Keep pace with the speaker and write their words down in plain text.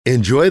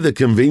Enjoy the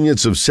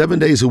convenience of 7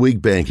 days a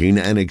week banking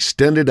and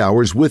extended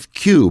hours with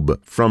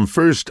Cube from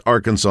First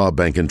Arkansas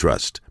Bank and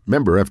Trust.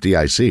 Member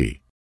FDIC.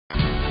 You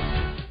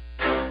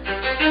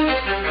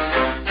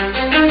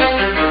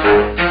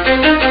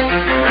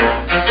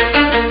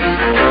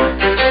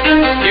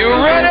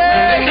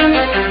ready?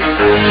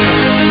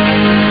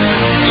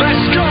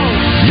 Let's go.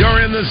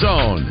 You're in the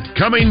zone.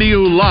 Coming to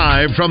you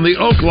live from the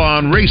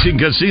Oaklawn Racing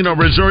Casino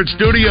Resort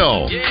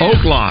Studio.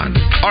 Oaklawn,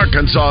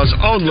 Arkansas's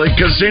only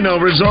casino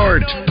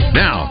resort.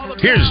 Now,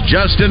 here's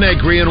Justin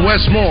Acree and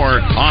Wes Moore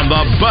on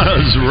the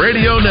Buzz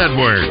Radio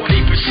Network.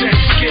 20%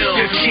 skill,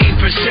 15%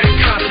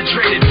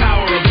 concentrated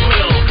power of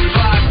will,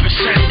 5%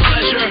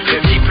 pleasure,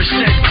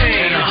 50%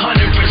 pain, 100%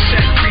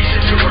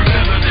 reason to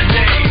remember the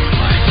name.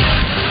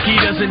 He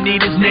doesn't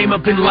need his name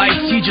up in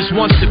lights, he just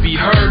wants to be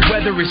heard,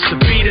 whether it's the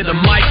beat of the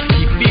mic.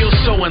 He feels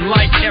so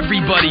unlike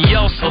everybody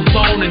else,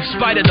 alone, in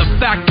spite of the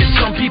fact that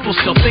some people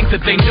still think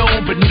that they know,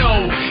 but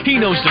no, he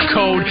knows the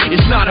code.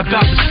 It's not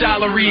about the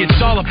salary,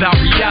 it's all about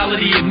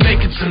reality and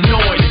making some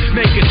noise,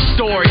 making a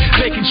story,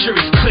 making sure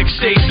his click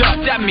stays up.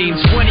 That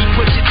means when he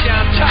puts it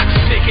down, Tox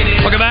picking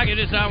it. Welcome back. It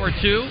is hour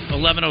 2,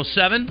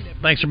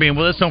 11:07. Thanks for being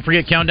with us. Don't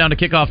forget, countdown to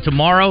kickoff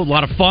tomorrow. A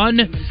lot of fun.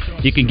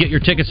 You can get your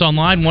tickets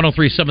online,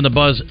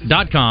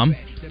 1037thebuzz.com.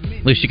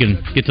 At least you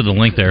can get to the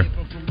link there.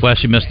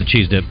 Wes, you missed the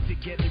cheese dip.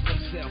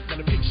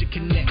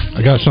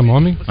 I got some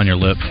on me? On your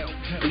lip.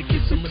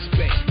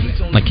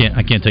 I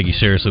can't take you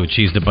seriously with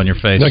cheese dip on your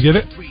face. Did I get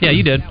it? Yeah,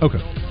 you did. Okay.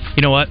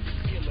 You know what?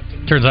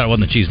 Turns out it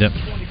wasn't the cheese dip.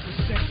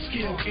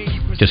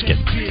 Just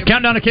kidding.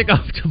 Countdown to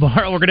kickoff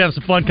tomorrow. We're going to have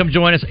some fun. Come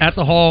join us at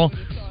the hall.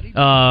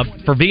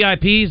 For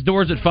VIPs,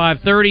 doors at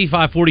 5:30,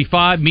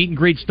 5:45. Meet and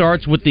greet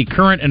starts with the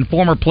current and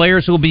former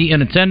players who will be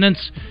in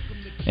attendance.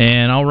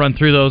 And I'll run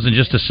through those in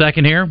just a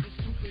second here.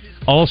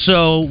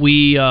 Also,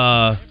 we'll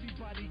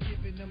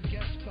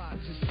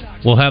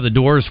have the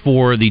doors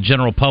for the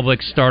general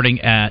public starting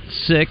at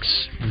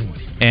 6,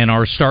 and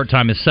our start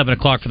time is 7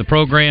 o'clock for the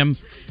program,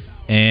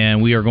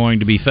 and we are going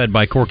to be fed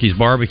by Corky's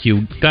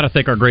Barbecue. Got to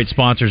thank our great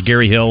sponsors,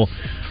 Gary Hill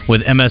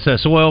with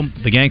MSS Oil,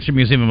 the Gangster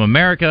Museum of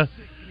America,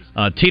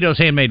 Tito's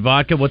Handmade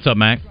Vodka. What's up,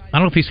 Mac? I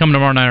don't know if he's coming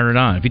tomorrow night or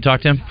not. Have you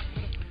talked to him?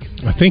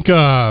 I think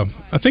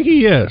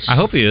he is. I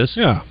hope he is.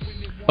 Yeah.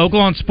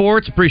 Oaklawn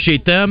Sports,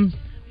 appreciate them.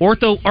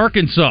 Ortho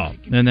Arkansas,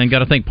 and then got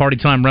to thank Party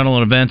Time Rental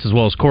and Events as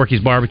well as Corky's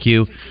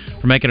Barbecue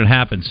for making it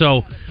happen.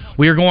 So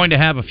we are going to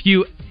have a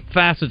few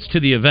facets to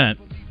the event.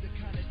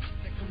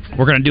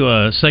 We're going to do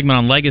a segment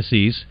on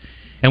legacies,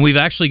 and we've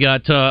actually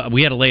got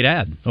we had a late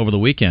ad over the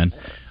weekend.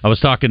 I was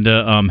talking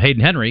to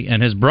Hayden Henry,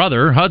 and his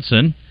brother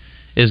Hudson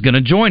is going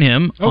to join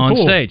him on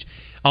stage.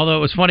 Although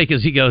it was funny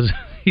because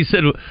he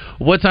said,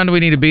 "What time do we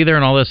need to be there?"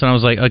 and all this, and I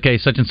was like, "Okay,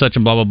 such and such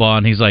and blah blah blah,"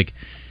 and he's like,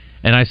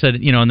 and I said,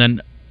 and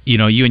then.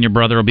 You and your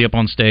brother will be up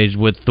on stage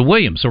with the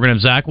Williams. So we're going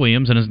to have Zach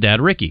Williams and his dad,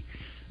 Ricky.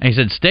 And he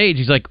said, stage.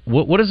 He's like,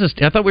 what is this?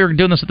 I thought we were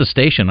doing this at the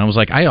station. I was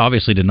like, I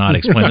obviously did not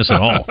explain this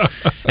at all.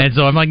 And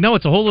so I'm like, no,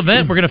 it's a whole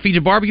event. We're going to feed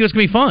you barbecue. It's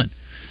going to be fun.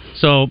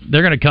 So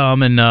they're going to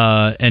come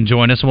and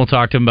join us, and we'll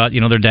talk to them about,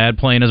 their dad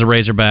playing as a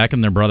Razorback,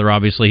 and their brother,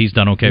 obviously, he's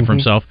done okay for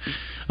himself.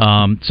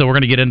 So we're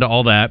going to get into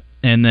all that.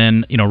 And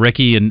then,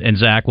 Ricky and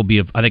Zach will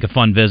be, I think, a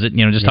fun visit.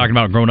 Just talking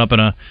about growing up in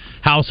a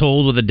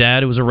household with a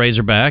dad who was a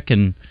Razorback,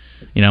 and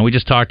we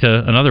just talked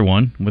to another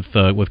one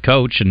with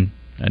Coach and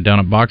down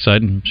at Boxside.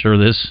 I'm sure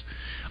this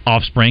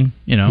offspring,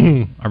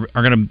 are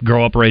going to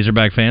grow up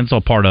Razorback fans. It's all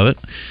part of it.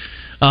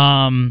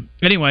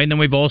 Anyway, and then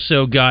we've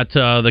also got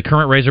the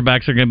current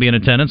Razorbacks are going to be in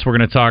attendance. We're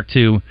going to talk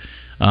to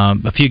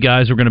a few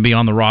guys who are going to be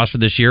on the roster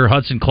this year.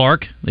 Hudson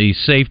Clark, the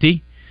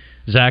safety.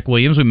 Zach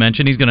Williams, we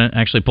mentioned, he's going to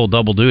actually pull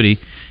double duty.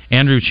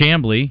 Andrew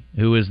Chambly,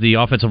 who is the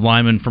offensive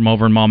lineman from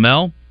over in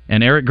Maumelle.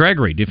 And Eric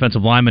Gregory,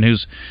 defensive lineman,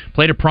 who's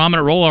played a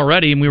prominent role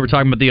already. And we were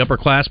talking about the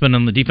upperclassmen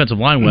on the defensive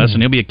line, West,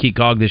 and he'll be a key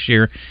cog this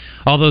year.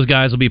 All those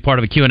guys will be part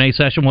of a Q&A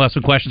session. We'll have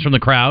some questions from the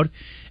crowd.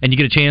 And you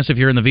get a chance, if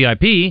you're in the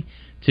VIP,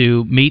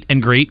 to meet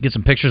and greet, get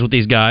some pictures with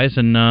these guys,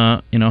 and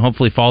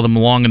hopefully follow them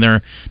along in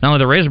their not only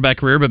their Razorback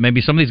career, but maybe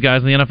some of these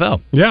guys in the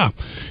NFL. Yeah,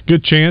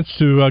 good chance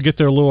to get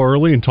there a little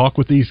early and talk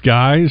with these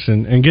guys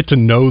and get to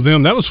know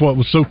them. That was what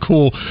was so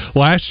cool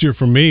last year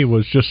for me,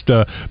 was just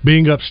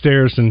being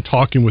upstairs and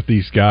talking with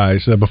these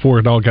guys before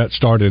it all got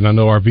started. And I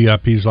know our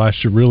VIPs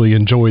last year really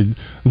enjoyed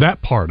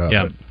that part of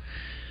it.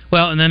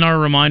 Well, and then our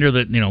reminder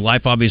that,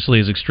 life obviously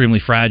is extremely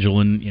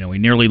fragile, and, we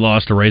nearly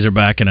lost a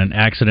Razorback in an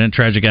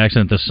tragic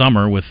accident this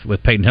summer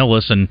with Peyton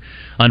Hillis, and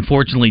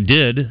unfortunately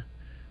did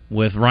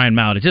with Ryan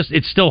Mount.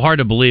 It's still hard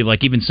to believe,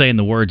 like even saying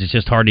the words, it's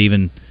just hard to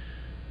even,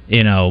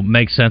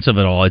 make sense of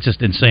it all. It's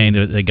just insane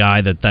that a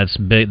guy that's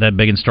big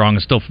and strong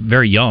is still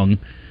very young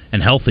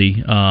and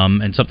healthy,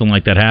 and something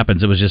like that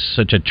happens. It was just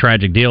such a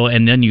tragic deal.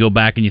 And then you go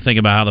back and you think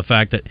about how the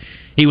fact that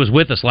he was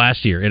with us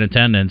last year in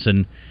attendance,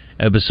 and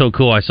it was so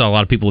cool. I saw a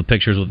lot of people with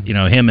pictures with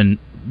him and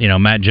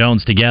Matt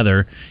Jones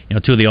together,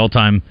 two of the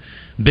all-time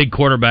big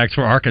quarterbacks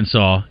for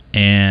Arkansas,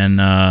 and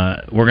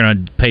we're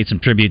going to pay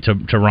some tribute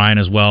to Ryan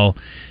as well,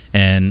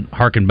 and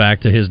harken back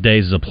to his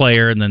days as a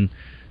player, and then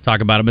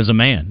talk about him as a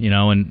man,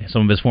 and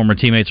some of his former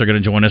teammates are going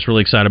to join us.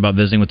 Really excited about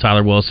visiting with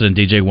Tyler Wilson and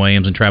DJ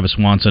Williams and Travis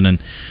Swanson, and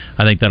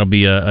I think that'll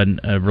be a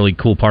really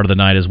cool part of the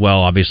night as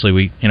well. Obviously,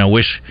 we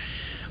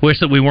wish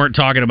that we weren't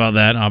talking about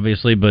that,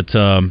 obviously, but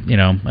I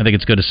think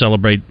it's good to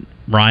celebrate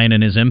Ryan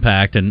and his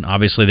impact, and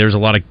obviously there's a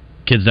lot of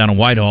kids down in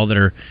Whitehall that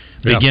are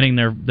beginning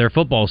their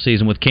football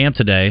season with camp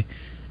today,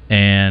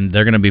 and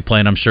they're going to be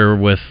playing, I'm sure,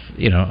 with,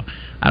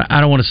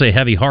 I don't want to say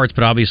heavy hearts,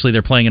 but obviously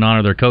they're playing in honor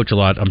of their coach a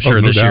lot, I'm sure,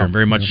 this year.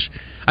 Very much.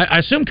 I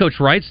assume Coach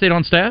Wright stayed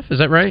on staff. Is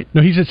that right?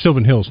 No, he's at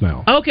Sylvan Hills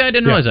now. Okay, I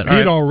didn't realize that. He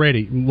had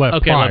already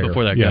left prior. Left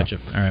before that. Yeah. Gotcha.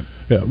 All right.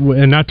 Yeah,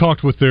 and I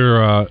talked with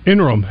their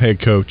interim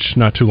head coach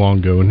not too long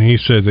ago, and he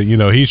said that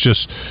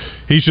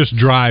he's just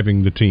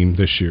driving the team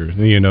this year.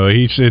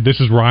 He said this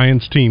is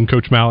Ryan's team,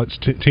 Coach Mallett's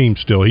team.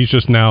 Still, he's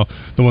just now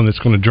the one that's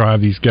going to drive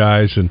these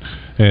guys and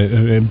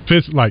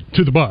like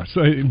to the bus,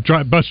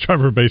 bus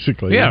driver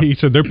basically. Yeah. He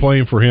said they're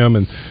playing for him,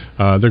 and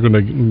they're going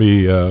to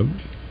be.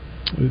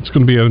 It's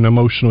going to be an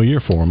emotional year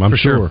for him, I'm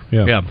sure.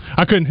 Yeah.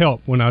 I couldn't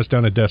help when I was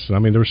down at Destin. I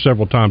mean, there were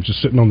several times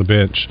just sitting on the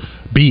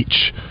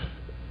beach,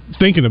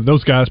 thinking of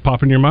those guys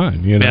popping in your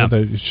mind.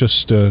 It's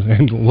just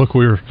and look,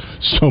 we're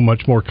so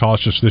much more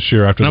cautious this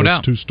year after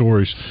those two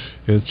stories.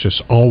 It's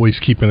just always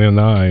keeping an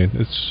eye.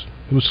 It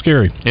was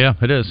scary. Yeah,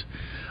 it is.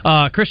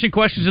 Christian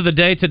questions of the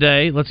day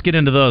today. Let's get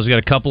into those. We got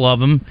a couple of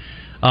them.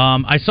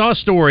 I saw a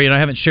story, and I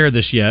haven't shared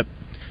this yet,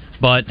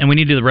 and we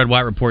need to do the Red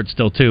White Report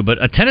still too.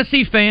 But a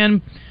Tennessee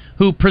fan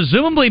who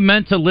presumably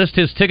meant to list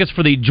his tickets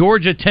for the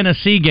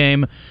Georgia-Tennessee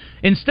game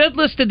instead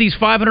listed these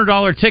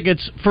 $500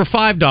 tickets for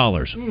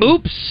 $5.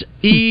 Oops,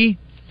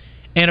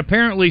 and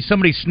apparently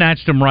somebody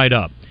snatched them right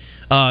up.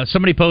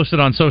 Somebody posted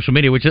on social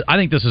media, which I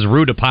think this is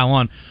rude to pile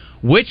on.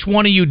 Which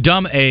one of you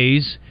dumb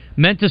A's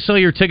meant to sell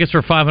your tickets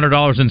for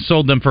 $500 and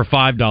sold them for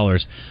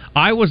 $5?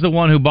 I was the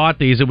one who bought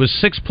these. It was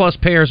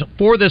 6+ pairs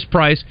for this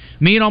price.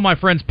 Me and all my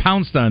friends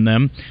pounced on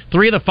them.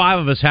 3 of the 5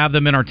 of us have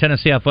them in our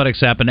Tennessee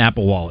Athletics app and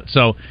Apple Wallet.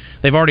 So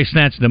they've already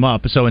snatched them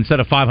up. So instead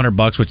of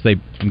 $500, which they,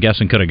 I'm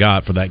guessing, could have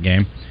got for that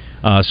game,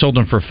 sold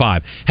them for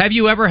 $5. Have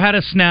you ever had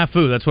a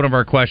snafu? That's one of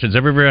our questions.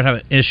 Have you ever had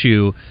an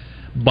issue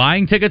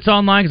buying tickets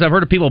online? Because I've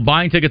heard of people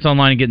buying tickets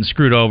online and getting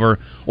screwed over,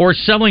 or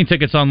selling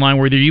tickets online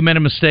where either you made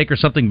a mistake or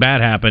something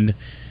bad happened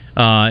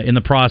in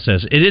the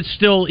process. It is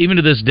still, even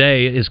to this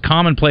day, as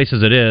commonplace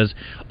as it is,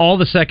 all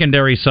the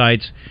secondary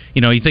sites,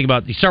 you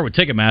start with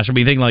Ticketmaster, but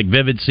you think like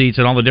Vivid Seats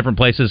and all the different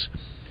places,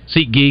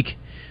 SeatGeek,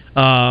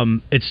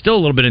 it's still a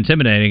little bit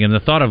intimidating, and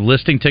the thought of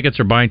listing tickets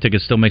or buying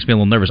tickets still makes me a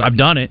little nervous. I've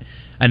done it.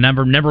 I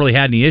never really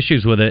had any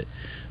issues with it,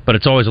 but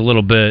it's always a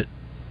little bit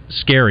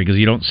scary because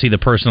you don't see the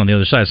person on the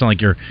other side. It's not like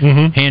you're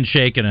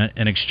handshake and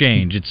an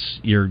exchange.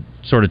 You're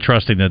sort of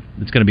trusting that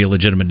it's going to be a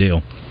legitimate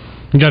deal.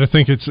 You got to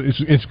think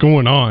it's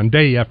going on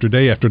day after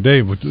day after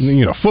day with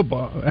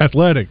football,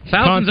 athletic,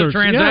 thousands concerts. of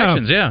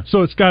transactions. Yeah.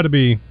 So it's got to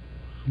be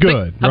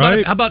good,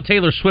 right? How about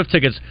Taylor Swift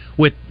tickets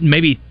with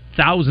maybe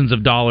thousands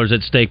of dollars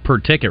at stake per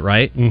ticket?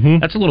 Right.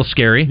 Mm-hmm. That's a little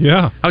scary.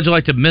 Yeah. How would you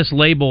like to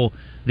mislabel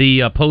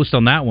the post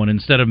on that one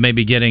instead of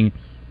maybe getting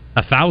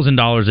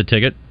 $1,000 a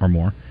ticket or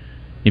more?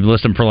 You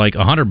list them for like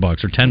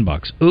 $100 or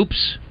 $10.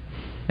 Oops.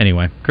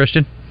 Anyway,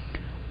 Christian.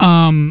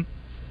 On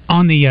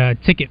the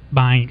ticket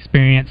buying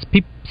experience,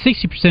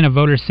 60% of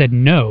voters said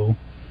no,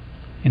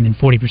 and then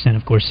 40%,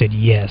 of course, said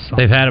yes.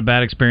 They've had a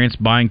bad experience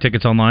buying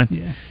tickets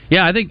online?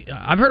 Yeah, I think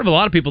I've heard of a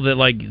lot of people that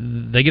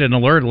they get an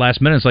alert at the last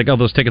minute. It's like, oh,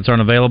 those tickets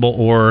aren't available,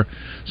 or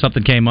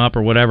something came up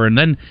or whatever. And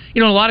then,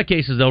 in a lot of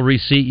cases, they'll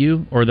reseat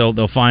you, or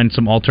they'll find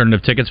some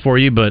alternative tickets for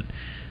you, but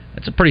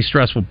it's a pretty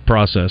stressful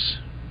process.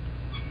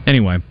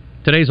 Anyway,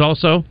 today's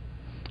also...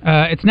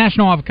 it's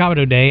National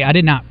Avocado Day. I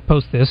did not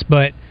post this,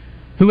 but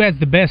who has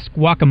the best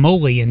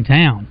guacamole in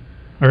town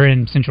or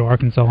in Central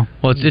Arkansas?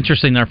 Well, it's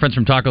interesting. Our friends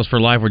from Tacos for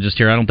Life were just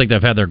here. I don't think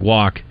they've had their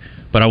guac,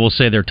 but I will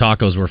say their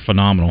tacos were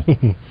phenomenal.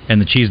 And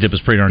the cheese dip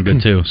is pretty darn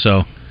good, too.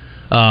 So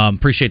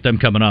appreciate them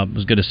coming up. It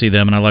was good to see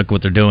them, and I like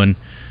what they're doing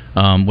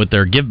with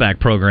their give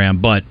back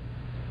program. But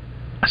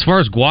as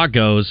far as guac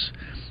goes,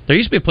 there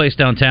used to be a place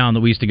downtown that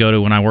we used to go to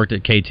when I worked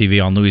at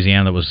KTV on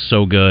Louisiana that was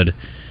so good.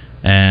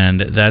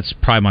 And that's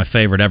probably my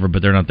favorite ever,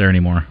 but they're not there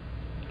anymore.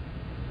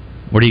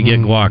 Where do you get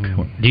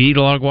guac? Do you eat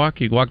a lot of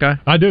guac? You a guac guy?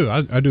 I do.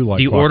 I do like guac.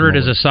 Do you order it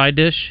as a side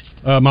dish?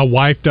 My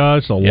wife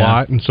does a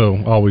lot, and so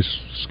I always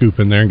scoop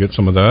in there and get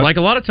some of that. Like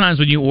a lot of times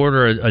when you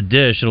order a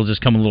dish, it'll just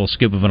come a little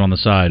scoop of it on the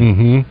side.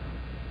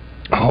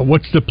 Mm-hmm. Oh,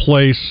 what's the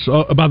place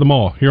by the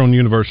mall here on the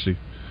University?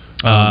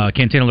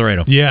 Cantina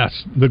Laredo.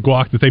 Yes, the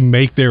guac that they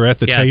make there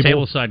at the table. Yeah,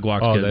 tableside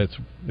guac's good.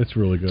 It's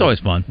really good. It's always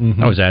fun.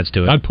 Mm-hmm. Always adds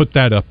to it. I'd put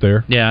that up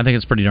there. Yeah, I think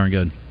it's pretty darn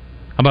good.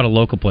 How about a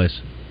local place?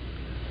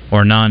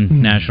 Or a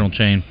non-national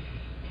chain?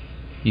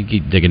 You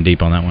keep digging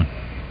deep on that one.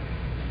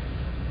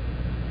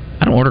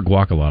 I don't order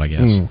guac a lot, I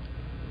guess.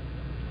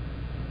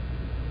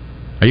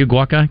 Are you a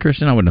guac guy,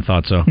 Christian? I wouldn't have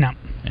thought so. No.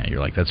 Yeah, you're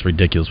like, that's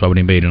ridiculous. Why would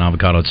anybody eat an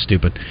avocado? It's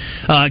stupid.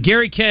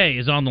 Gary K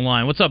is on the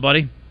line. What's up,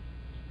 buddy?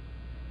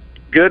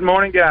 Good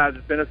morning, guys.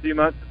 It's been a few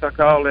months since I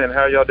called in. How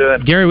are y'all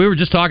doing? Gary, we were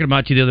just talking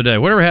about you the other day.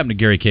 Whatever happened to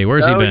Gary K?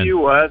 Where's he been?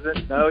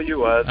 No, you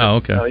wasn't. Oh,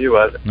 okay. No, you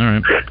wasn't. All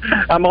right.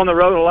 I'm on the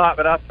road a lot,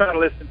 but I try to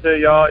listen to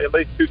y'all at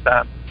least 2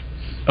 times.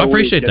 I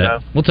appreciate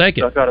that. We'll take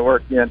it. So I try to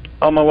work in.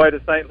 On my way to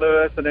St.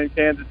 Louis and then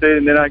Kansas City,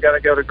 and then I got to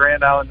go to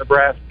Grand Island,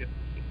 Nebraska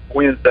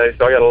Wednesday,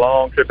 so I got a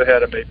long trip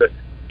ahead of me. But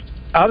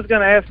I was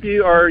going to ask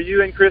you, are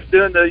you and Chris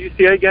doing the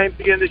UCA games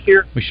again this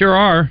year? We sure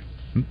are.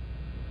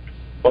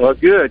 Well,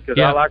 good,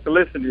 because I like to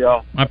listen to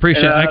y'all. I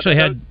appreciate it. Actually,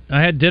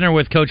 I had dinner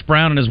with Coach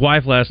Brown and his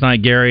wife last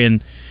night, Gary,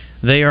 and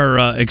they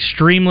are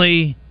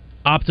extremely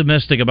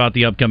optimistic about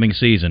the upcoming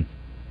season.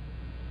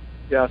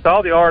 Yeah, I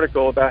saw the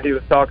article about he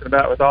was talking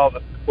about with all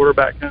the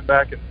quarterback coming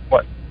back and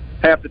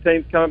half the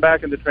team's coming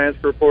back in the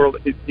transfer portal.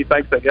 He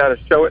thinks they got to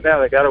show it now.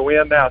 They got to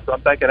win now. So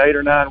I'm thinking 8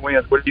 or 9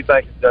 wins. What do you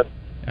think, Justin?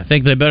 I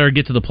think they better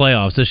get to the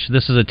playoffs.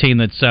 This is a team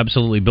that's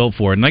absolutely built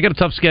for it. And they got a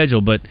tough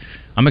schedule, but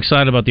I'm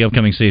excited about the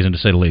upcoming season, to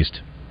say the least.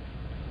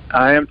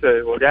 I am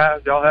too. Well,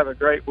 guys, y'all have a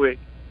great week.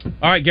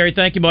 All right, Gary,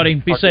 thank you, buddy.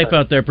 Be safe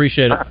out there.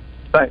 Appreciate it.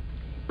 Thanks.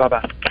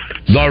 Bye-bye.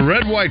 The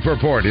Red White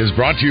Report is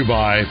brought to you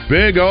by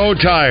Big O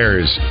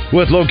Tires,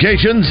 with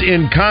locations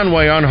in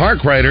Conway on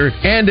Harkrider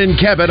and in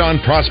Cabot on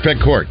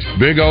Prospect Court.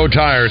 Big O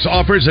Tires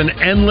offers an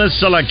endless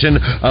selection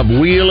of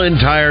wheel and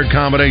tire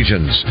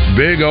combinations.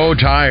 Big O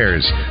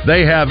Tires,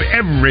 they have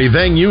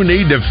everything you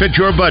need to fit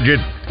your budget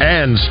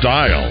and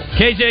style.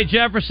 KJ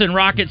Jefferson,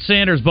 Rocket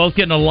Sanders, both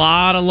getting a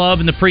lot of love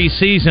in the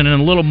preseason,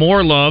 and a little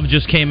more love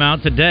just came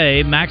out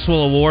today.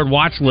 Maxwell Award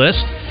watch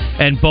list,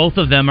 and both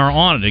of them are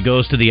on it. It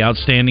goes to the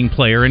outstanding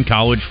player in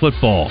college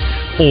football,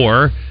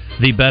 or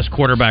the best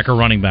quarterback or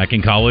running back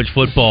in college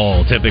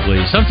football,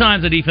 typically.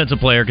 Sometimes a defensive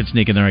player could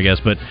sneak in there, I guess,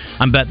 but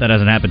I bet that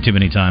hasn't happened too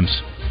many times.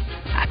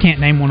 I can't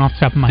name one off the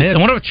top of my head. I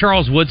wonder if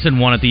Charles Woodson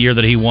won it the year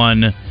that he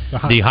won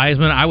the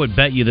Heisman. I would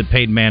bet you that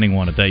Peyton Manning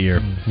won it that year.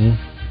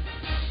 Mm-hmm.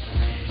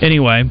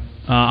 Anyway,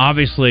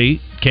 obviously,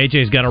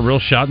 KJ's got a real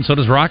shot, and so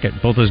does Rocket.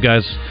 Both those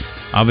guys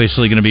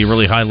obviously going to be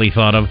really highly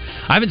thought of.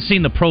 I haven't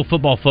seen the Pro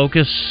Football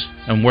Focus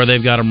and where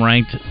they've got them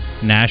ranked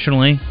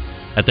nationally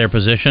at their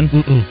position.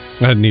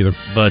 I hadn't either.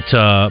 But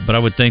I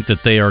would think that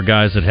they are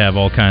guys that have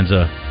all kinds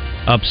of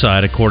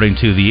upside, according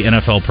to the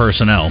NFL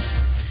personnel.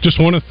 Just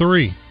one of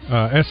 3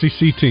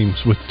 SEC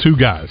teams with 2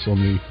 guys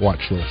on the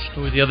watch list.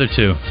 Who are the other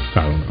 2? I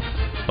don't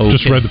know. Okay.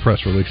 Just read the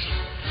press release.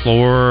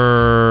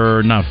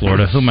 Not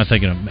Florida. Who am I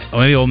thinking of?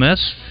 Maybe Ole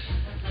Miss?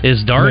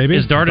 Is Dart an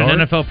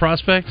NFL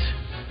prospect?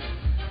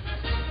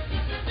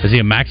 Is he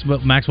a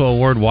Maxwell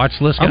Award watch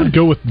list guy? I would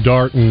go with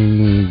Dart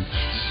and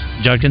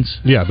Judkins.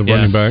 Yeah, the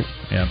running back.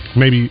 Yeah,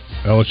 maybe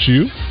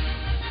LSU.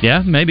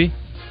 Yeah, maybe.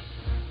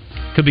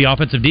 Could be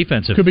offensive,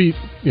 defensive. Could be,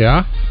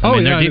 yeah. I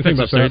mean, their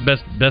defensive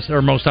best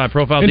or most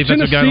high-profile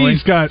defensive guy in the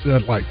league. Tennessee's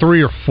got like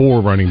 3 or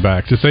 4 running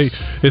backs.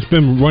 It's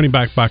been running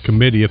back by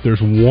committee. If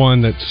there's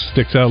one that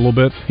sticks out a little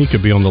bit, he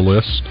could be on the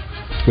list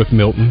with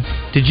Milton.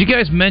 Did you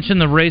guys mention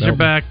the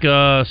Razorback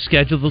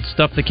schedule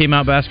stuff that came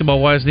out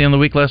basketball-wise at the end of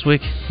the week last week?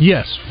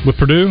 Yes, with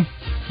Purdue.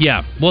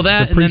 Yeah, well,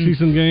 that the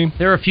preseason game.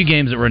 There were a few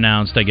games that were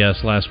announced, I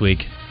guess, last week,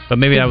 but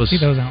maybe that was. See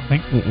those, I don't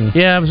think.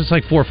 Yeah, it was just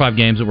like 4 or 5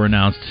 games that were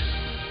announced.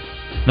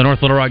 The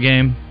North Little Rock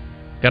game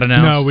got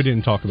announced? No, we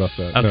didn't talk about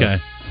that. Okay. No.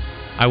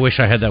 I wish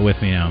I had that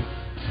with me now.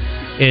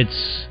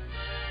 It's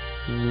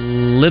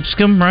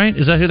Lipscomb, right?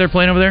 Is that who they're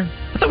playing over there?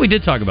 I thought we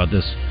did talk about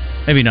this.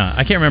 Maybe not.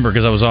 I can't remember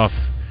because I was off.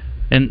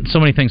 And so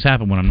many things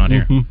happen when I'm not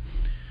here.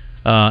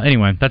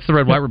 Anyway, that's the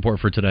Red White Report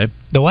for today.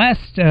 The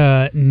last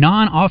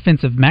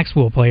non-offensive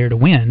Maxwell player to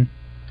win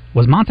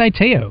was Monte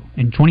Teo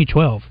in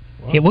 2012.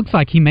 Wow. It looks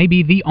like he may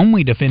be the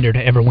only defender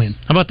to ever win.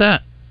 How about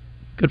that?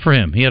 Good for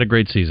him. He had a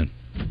great season.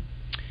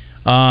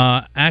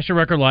 Asher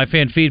Record Live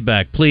fan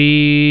feedback.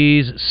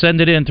 Please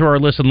send it in through our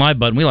Listen Live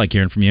button. We like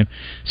hearing from you.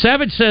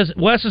 Savage says,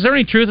 Wes, is there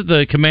any truth that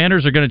the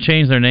Commanders are going to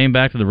change their name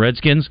back to the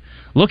Redskins?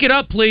 Look it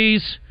up,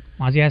 please.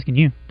 Why is he asking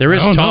you? There is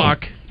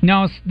talk.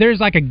 No, there's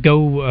like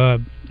a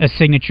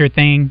signature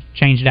thing,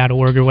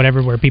 change.org or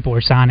whatever, where people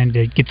are signing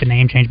to get the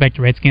name changed back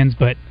to Redskins,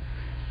 but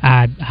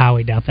I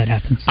highly doubt that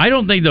happens. I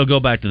don't think they'll go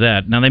back to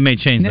that. Now, they may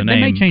change the name.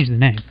 They may change the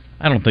name.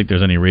 I don't think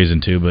there's any reason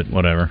to, but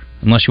whatever.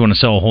 Unless you want to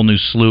sell a whole new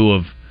slew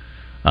of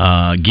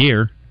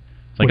gear.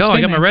 It's like, I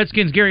got my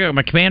Redskins gear, I got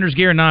my Commanders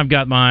gear, and now I've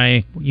got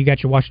my... You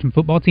got your Washington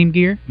football team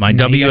gear? My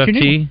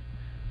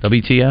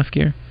WTF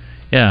gear?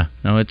 Yeah.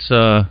 No, it's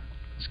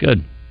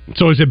good.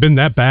 So has it been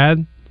that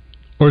bad?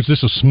 Or is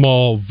this a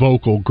small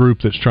vocal group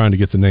that's trying to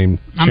get the name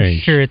changed? I'm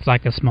sure it's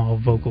like a small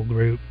vocal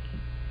group.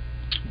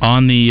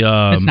 On the...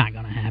 it's not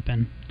going to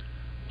happen.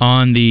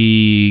 On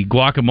the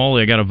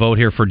guacamole, I got a vote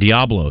here for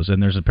Diablo's,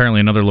 and there's apparently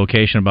another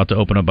location about to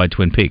open up by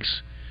Twin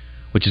Peaks,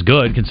 which is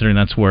good, considering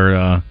that's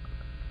where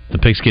the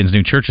Pigskins'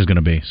 new church is going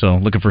to be. So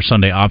looking for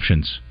Sunday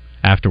options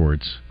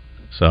afterwards.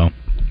 So,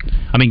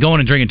 I mean, going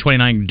and drinking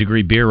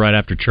 29-degree beer right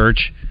after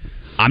church,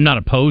 I'm not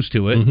opposed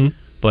to it. Mm-hmm.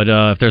 But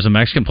if there's a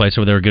Mexican place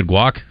over there, a good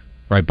guac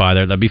right by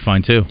there, that'd be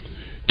fine too.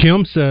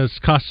 Kim says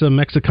Casa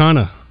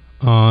Mexicana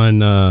on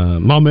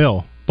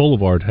Maumelle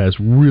Boulevard has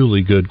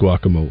really good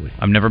guacamole.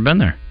 I've never been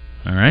there.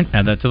 All right,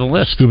 add that to the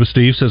list. Scuba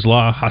Steve says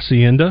La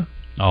Hacienda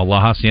Oh,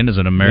 La Hacienda is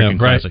an American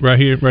classic. Right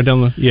here, right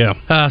down the... Yeah.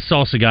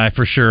 Salsa guy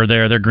for sure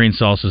there. Their green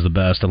salsa is the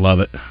best. I love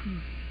it.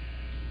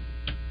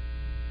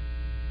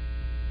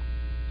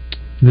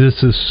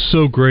 This is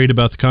so great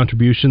about the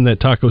contribution that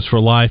Tacos for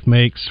Life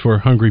makes for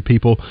hungry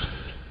people.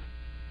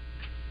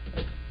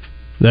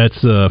 That's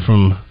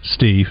from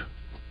Steve.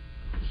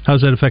 How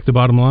does that affect the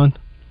bottom line?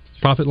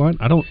 Profit line?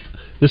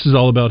 This is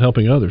all about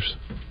helping others.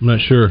 I'm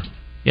not sure.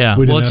 Yeah,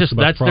 well, it's just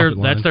that's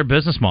their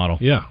business model.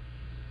 Yeah.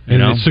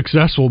 And it's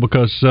successful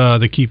because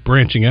they keep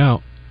branching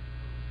out.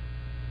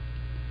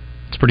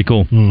 It's pretty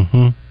cool.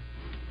 Mm-hmm.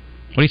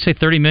 What do you say,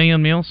 30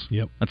 million meals?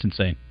 Yep. That's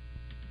insane.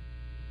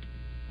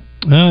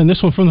 And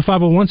this one from the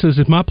 501 says,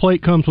 if my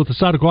plate comes with a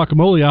side of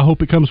guacamole, I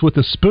hope it comes with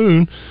a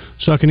spoon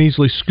so I can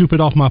easily scoop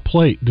it off my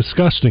plate.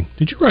 Disgusting.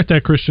 Did you write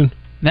that, Christian?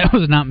 That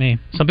was not me.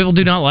 Some people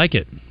do not like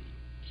it.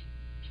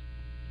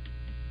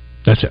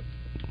 That's it.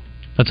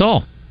 That's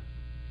all.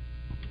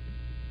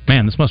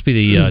 Man, this must be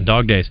the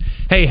dog days.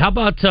 Hey, how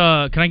about,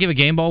 can I give a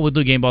game ball? We'll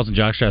do game balls and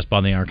jockstraps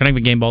by the hour. Can I give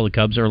a game ball to the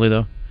Cubs early,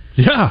 though?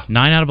 Yeah.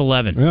 9 out of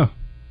 11. Yeah.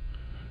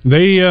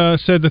 They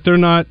said that they're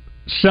not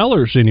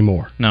sellers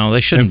anymore. No,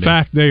 they shouldn't be. In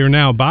fact, they are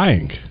now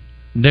buying.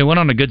 They went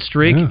on a good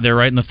streak. Yeah. They're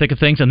right in the thick of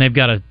things, and they've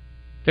got a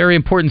very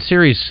important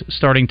series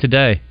starting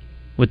today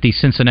with the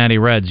Cincinnati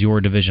Reds,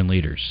 your division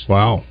leaders.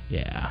 Wow.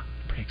 Yeah,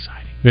 pretty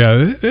exciting.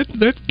 Yeah,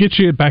 that gets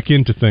you back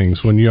into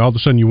things when you all of a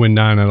sudden you win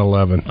 9 out of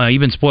 11.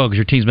 You've been spoiled because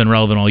your team's been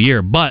relevant all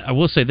year. But I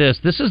will say this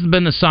has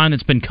been the sign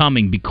that's been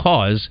coming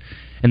because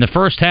in the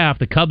first half,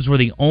 the Cubs were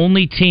the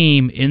only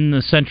team in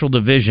the Central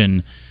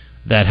Division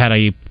that had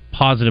a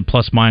positive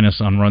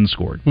plus-minus on runs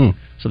scored.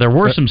 So there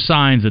were some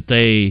signs that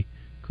they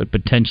could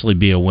potentially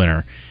be a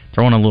winner.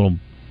 Throwing a little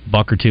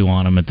buck or two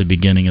on them at the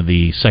beginning of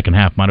the second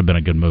half might have been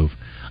a good move.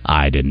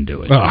 I didn't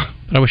do it. But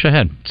I wish I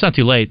had. It's not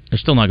too late. They're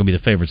still not going to be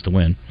the favorites to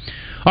win.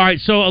 All right,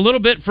 so a little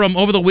bit from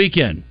over the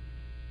weekend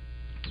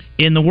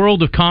in the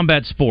world of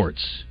combat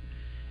sports.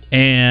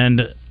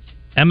 And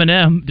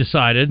Eminem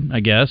decided,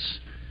 I guess,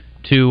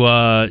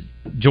 to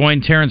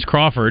join Terrence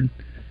Crawford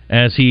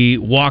as he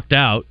walked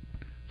out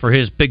for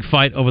his big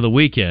fight over the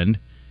weekend.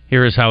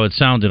 Here is how it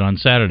sounded on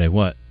Saturday.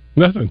 What?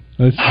 Nothing.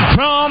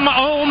 From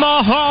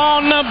Omaha,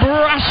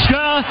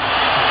 Nebraska,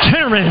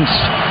 Terrence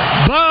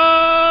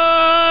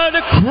Bud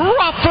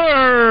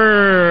Crawford.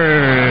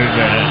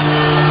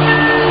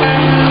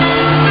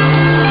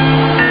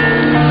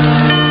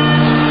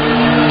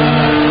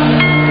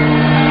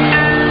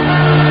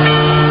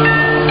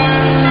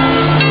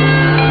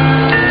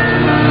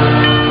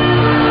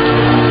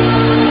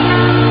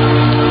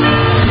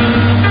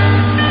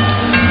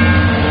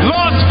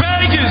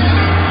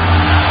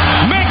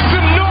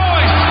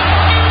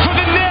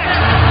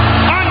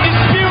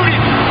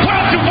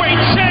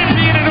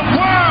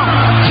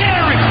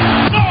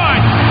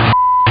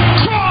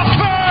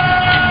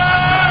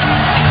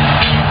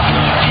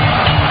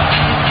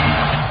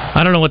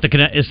 I don't know what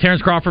is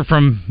Terrence Crawford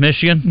from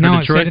Michigan? No,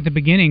 Detroit? I said at the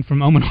beginning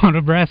from Omaha,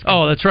 Nebraska.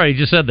 Oh, that's right. He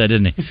just said that,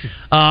 didn't he?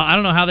 I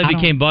don't know how they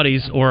became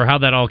buddies or how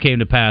that all came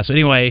to pass.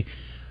 Anyway,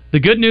 the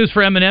good news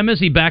for Eminem is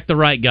he backed the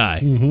right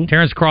guy. Mm-hmm.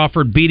 Terrence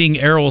Crawford beating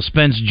Errol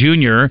Spence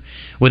Jr.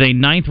 with a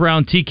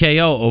 9th-round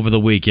TKO over the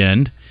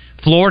weekend.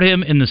 Floored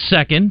him in the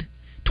 2nd,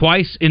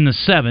 twice in the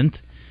 7th,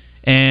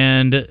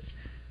 and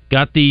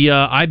got the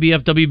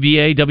IBF,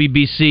 WBA,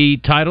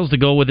 WBC titles to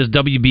go with his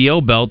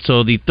WBO belt.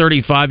 So the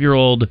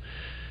 35-year-old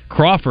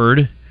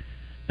Crawford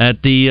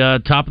at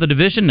the top of the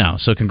division now.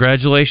 So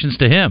congratulations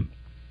to him.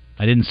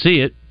 I didn't see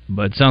it,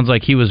 but it sounds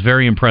like he was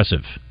very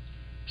impressive.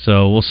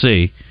 So we'll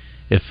see.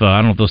 If I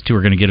don't know if those two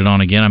are going to get it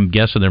on again. I'm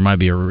guessing there might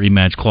be a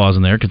rematch clause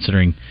in there,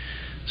 considering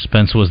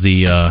Spence was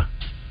the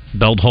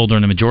belt holder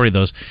in the majority of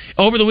those.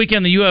 Over the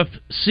weekend, the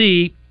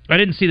UFC, I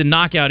didn't see the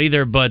knockout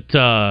either, but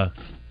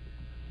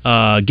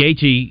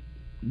Gaethje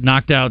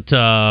knocked out,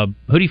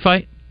 who'd he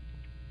fight?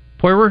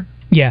 Poirier?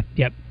 Yeah,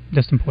 yep.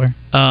 Justin Poirier.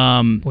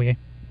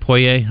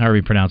 Poirier, however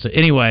you pronounce it.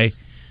 Anyway,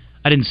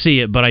 I didn't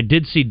see it, but I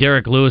did see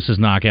Derek Lewis's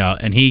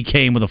knockout, and he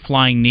came with a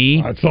flying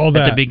knee I saw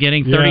that. At the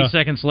beginning. 30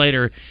 seconds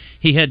later,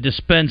 he had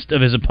dispensed of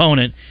his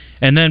opponent,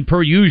 and then,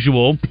 per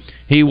usual,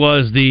 he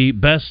was the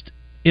best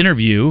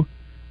interview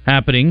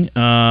happening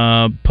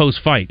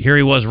post-fight. Here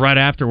he was right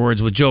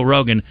afterwards with Joe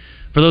Rogan.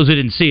 For those who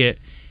didn't see it,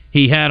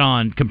 he had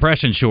on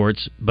compression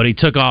shorts, but he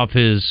took off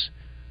his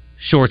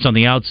shorts on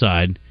the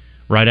outside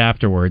right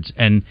afterwards,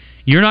 and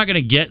you're not going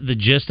to get the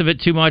gist of it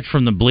too much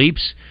from the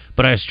bleeps,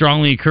 but I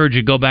strongly encourage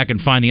you to go back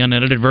and find the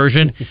unedited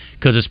version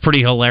because it's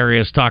pretty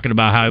hilarious talking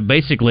about how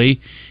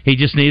basically he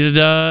just needed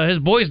his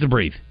boys to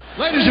breathe.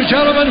 Ladies and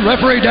gentlemen,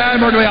 referee Dan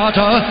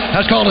Murgliata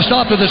has called a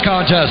stop to this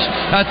contest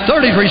at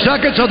 33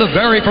 seconds of the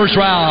very first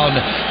round,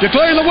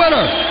 declaring the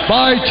winner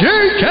by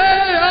TKO,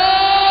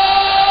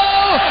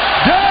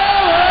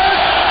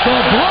 Derek the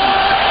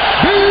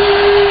Black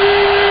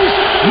Beast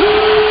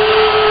Lewis.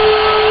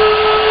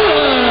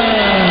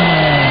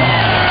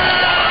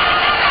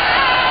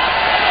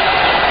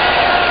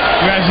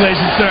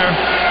 Congratulations, sir.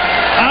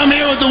 I'm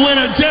here with the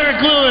winner,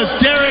 Derek Lewis.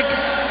 Derek,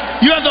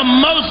 you have the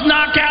most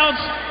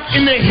knockouts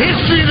in the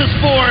history of the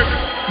sport.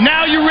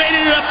 Now you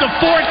rated it up to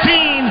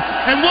 14.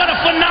 and what a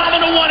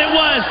phenomenal one it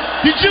was.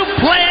 Did you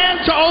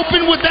plan to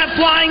open with that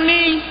flying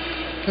knee?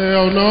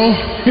 Hell no.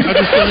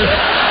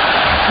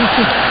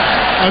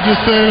 I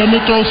just said I'm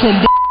going to throw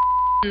some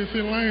if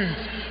it lands,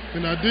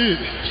 and I did.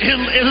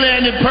 It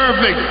landed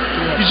perfect.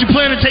 Yeah. Did you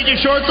plan to take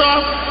your shorts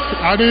off?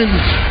 I didn't.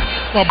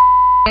 My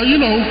you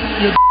know,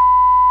 your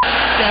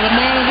got a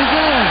mind of his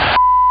own.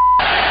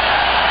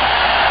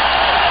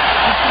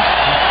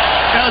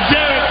 Now,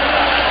 Derek,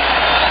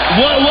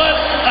 what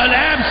an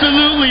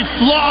absolutely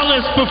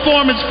flawless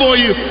performance for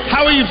you.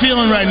 How are you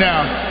feeling right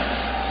now?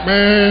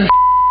 Man,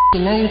 it's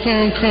a long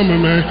time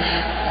coming, man.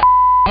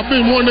 I've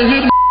been wanting to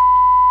hit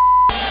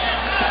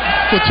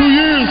for 2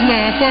 years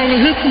now. I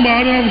finally hit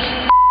somebody.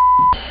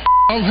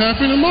 I'm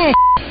happy to know.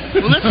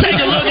 Well, let's take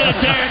a look at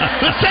it, Derek.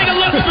 Let's take a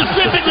look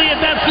specifically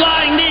at that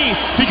flying knee,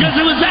 because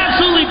it was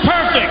absolutely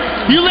perfect.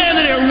 You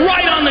landed it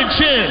right on the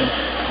chin.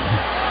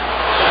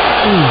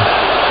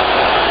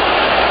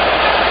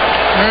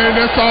 Man,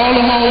 that's all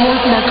the hard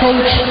work my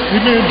coach.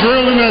 He's been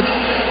drilling that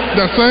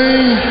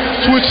same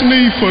switch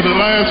knee for the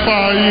last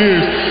 5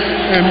 years.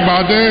 And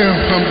by damn,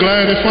 I'm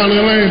glad it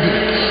finally landed.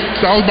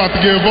 So I was about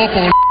to give up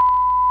on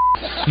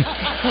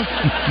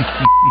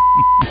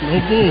no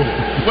bull.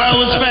 Well, it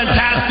was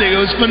fantastic. It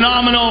was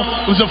phenomenal.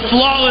 It was a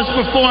flawless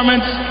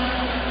performance.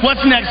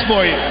 What's next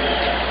for you?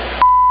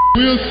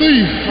 We'll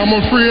see. I'm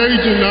a free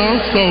agent now,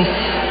 so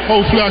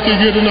hopefully I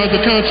can get another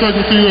contract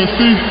with the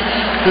UFC.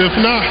 If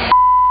not,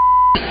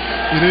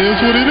 it is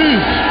what it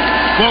is.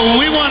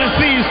 Well, we want to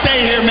see you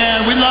stay here,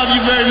 man. We love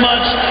you very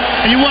much,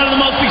 and you're one of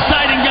the most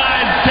exciting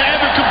guys to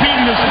ever compete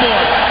in the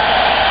sport.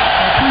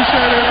 I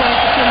appreciate everybody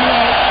for coming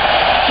out.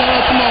 Shout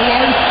out to my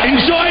wife.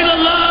 Enjoy the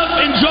love.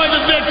 Enjoy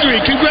the victory.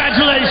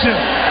 Congratulations.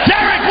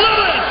 Derek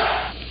Lewis!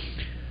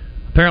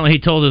 Apparently he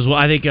told his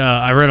wife, I think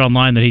I read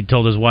online that he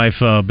told his wife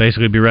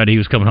basically be ready. He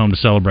was coming home to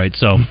celebrate.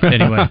 So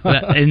anyway,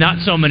 in not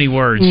so many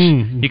words.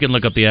 You can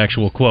look up the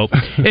actual quote.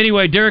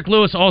 Anyway, Derek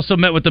Lewis also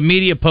met with the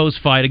media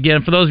post-fight.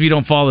 Again, for those of you who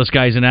don't follow this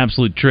guy, he's an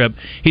absolute trip.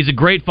 He's a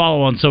great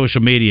follow on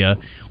social media.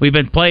 We've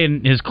been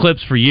playing his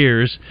clips for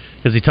years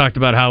because he talked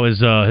about how his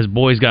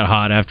boys got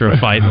hot after a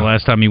fight. The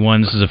last time he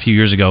won, this is a few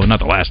years ago. Not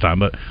the last time,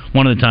 but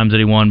one of the times that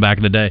he won back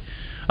in the day.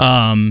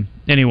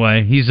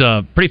 Anyway, he's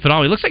pretty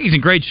phenomenal. He looks like he's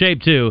in great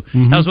shape, too.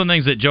 That was one of the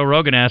things that Joe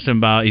Rogan asked him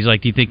about. He's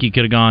like, do you think he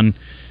could have gone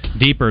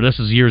deeper? This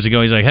was years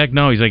ago. He's like, heck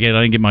no. He's like, I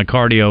didn't get my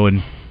cardio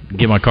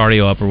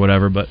up or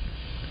whatever. But,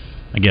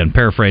 again,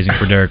 paraphrasing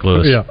for Derek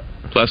Lewis. Yeah.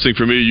 Last thing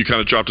for me, you kind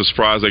of dropped a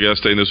surprise, I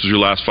guess, saying this was your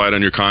last fight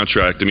on your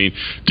contract. I mean,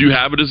 do you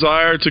have a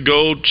desire to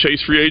go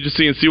chase free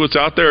agency and see what's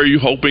out there? Or are you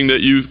hoping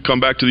that you come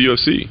back to the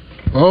UFC?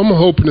 I'm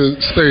hoping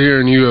to stay here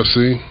in the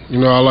UFC. You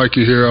know, I like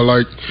it here. I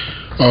like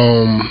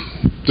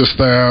the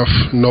staff,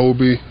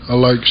 Nobi.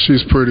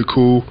 She's pretty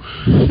cool.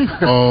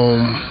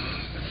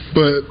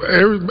 But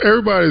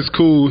everybody's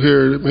cool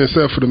here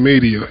except for the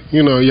media.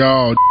 You know,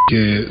 y'all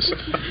kids.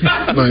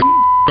 Like,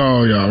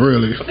 all y'all,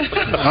 really.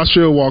 I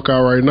should walk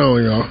out right now,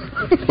 y'all.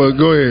 But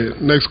go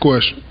ahead. Next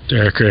question.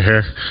 Derek right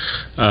here.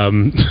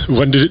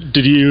 When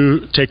did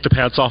you take the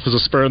pants off as a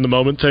spur in the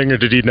moment thing, or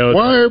did you know?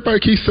 Why everybody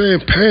keeps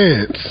saying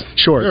pants?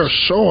 Shorts. They're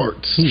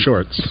shorts.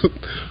 Shorts.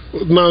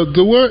 Now,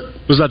 the what?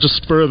 Was that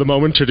just spur of the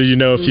moment, or do you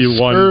know if you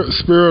won?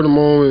 Spur of the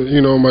moment. You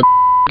know, my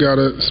got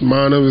a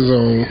mind of his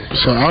own,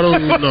 so I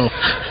don't know.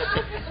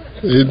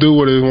 He do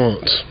what he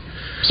wants.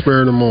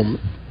 Spur of the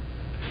moment.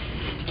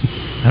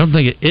 I don't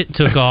think it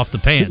took off the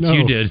pants. No.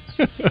 You did.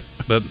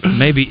 But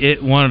maybe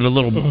it wanted a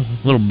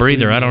little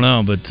breather. I don't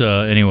know. But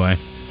anyway,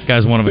 this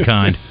guy's one of a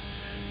kind.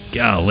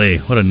 Golly,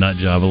 what a nut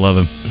job. I love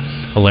him.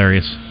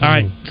 Hilarious. All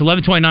right, it's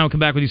 11:29. We'll come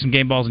back with you some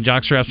game balls and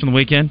jock straps from the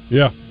weekend.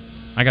 Yeah.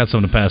 I got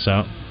something to pass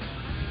out.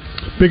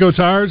 Big O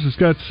Tires has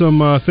got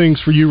some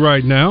things for you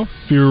right now.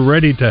 If you're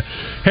ready to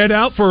head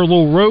out for a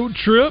little road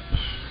trip,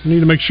 you need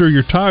to make sure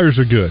your tires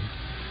are good.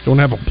 Don't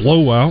have a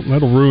blowout.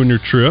 That'll ruin your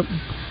trip.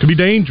 Could be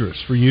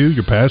dangerous for you,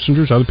 your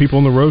passengers, other people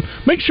on the road.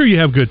 Make sure you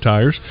have good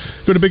tires.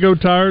 Go to Big O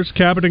Tires,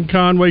 Cabot and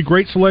Conway.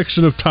 Great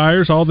selection of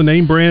tires, all the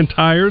name brand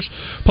tires.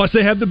 Plus,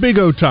 they have the Big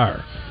O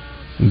Tire.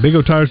 And Big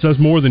O Tires does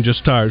more than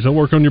just tires. They'll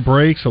work on your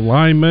brakes,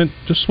 alignment.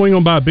 Just swing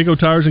on by Big O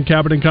Tires in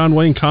Cabot and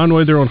Conway. In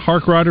Conway, they're on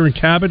Harkrider and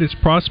Cabot. It's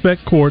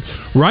Prospect Court,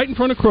 right in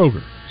front of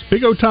Kroger. It's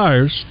Big O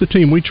Tires, the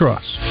team we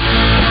trust.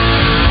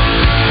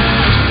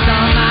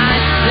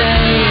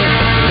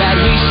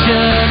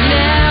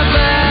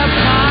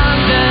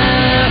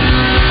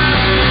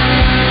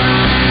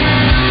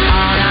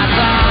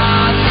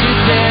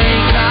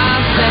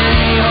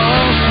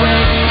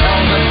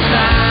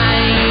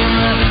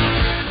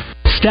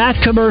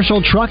 Stack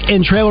Commercial Truck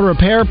and Trailer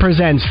Repair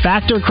presents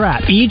Factor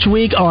Crap each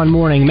week on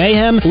Morning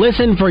Mayhem.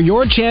 Listen for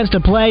your chance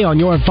to play on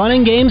your fun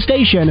and game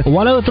station,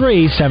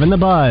 103.7 The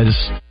Buzz.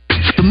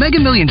 The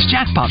Mega Millions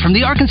jackpot from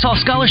the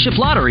Arkansas Scholarship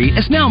Lottery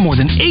is now more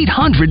than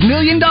 $800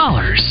 million.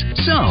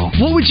 So,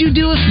 what would you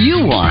do if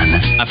you won?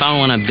 If I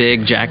won a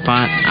big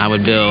jackpot, I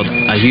would build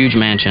a huge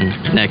mansion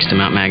next to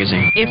Mount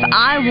Magazine. If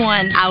I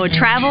won, I would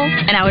travel,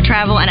 and I would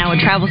travel, and I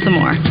would travel some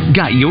more.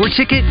 Got your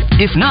ticket?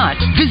 If not,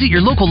 visit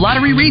your local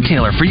lottery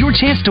retailer for your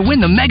chance to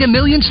win the Mega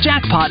Millions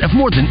jackpot of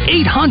more than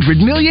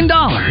 $800 million.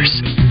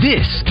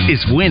 This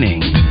is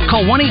winning.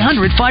 Call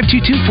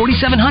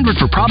 1-800-522-4700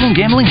 for Problem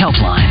Gambling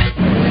Helpline.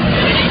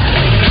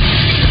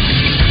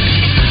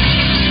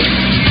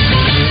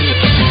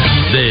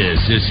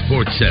 This is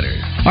SportsCenter.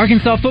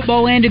 Arkansas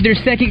football landed their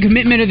second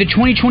commitment of the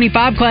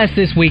 2025 class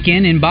this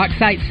weekend in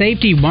Bauxite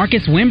safety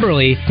Marcus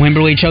Wimberly.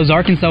 Wimberly chose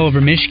Arkansas over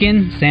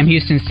Michigan, Sam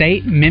Houston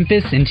State,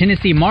 Memphis, and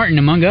Tennessee Martin,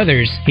 among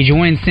others. He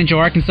joins Central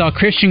Arkansas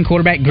Christian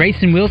quarterback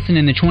Grayson Wilson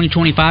in the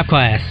 2025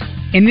 class.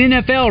 In the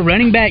NFL,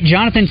 running back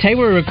Jonathan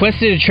Taylor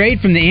requested a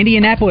trade from the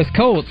Indianapolis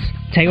Colts.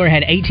 Taylor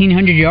had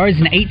 1,800 yards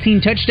and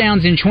 18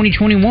 touchdowns in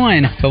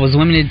 2021, but was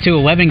limited to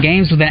 11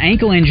 games with an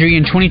ankle injury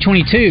in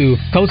 2022.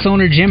 Colts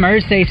owner Jim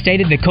Irsay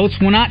stated the Colts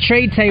will not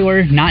trade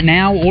Taylor, not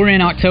now or in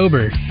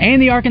October.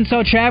 And the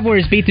Arkansas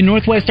Travelers beat the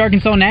Northwest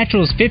Arkansas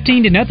Naturals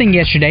 15-0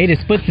 yesterday to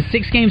split the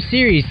 6-game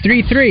series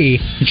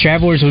 3-3. The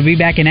Travelers will be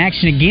back in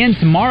action again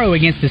tomorrow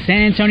against the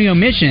San Antonio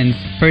Missions.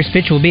 First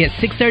pitch will be at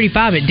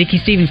 6:35 at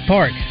Dickey-Stevens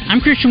Park. I'm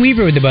Christian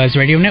Weaver with the Buzz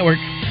Radio Network.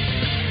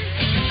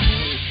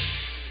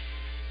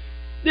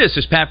 This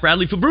is Pat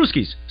Bradley for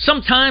Brewskis.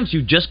 Sometimes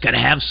you just gotta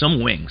have some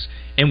wings.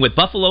 And with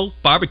buffalo,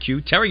 barbecue,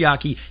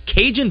 teriyaki,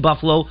 Cajun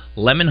buffalo,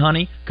 lemon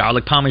honey,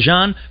 garlic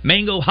parmesan,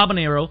 mango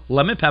habanero,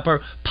 lemon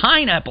pepper,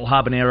 pineapple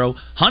habanero,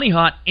 honey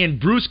hot, and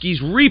Brewskis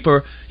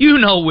Reaper, you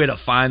know where to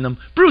find them.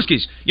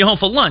 Brewskis, you're home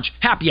for lunch,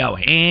 happy hour,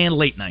 and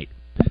late night.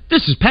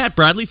 This is Pat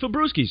Bradley for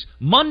Brewskis.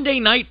 Monday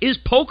night is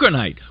poker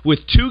night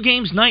with 2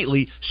 games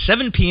nightly,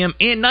 7 p.m.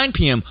 and 9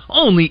 p.m.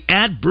 only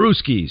at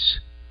Brewskis.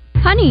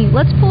 Honey,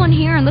 let's pull in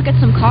here and look at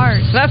some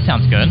cars. That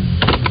sounds good.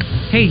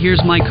 Hey,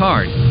 here's my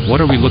card. What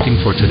are we looking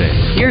for today?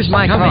 Here's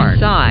my Come card.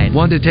 Inside.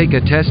 Want to take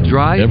a test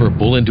drive? Ever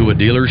pull into a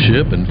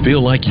dealership and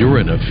feel like you're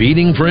in a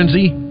feeding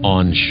frenzy?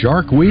 On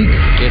Shark Week,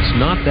 it's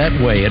not that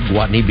way at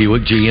Gwatney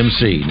Buick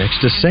GMC, next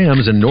to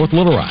Sam's in North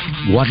Little Rock.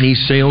 Gwatney's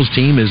sales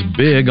team is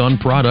big on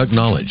product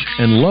knowledge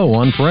and low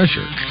on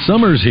pressure.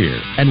 Summer's here,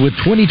 and with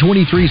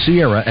 2023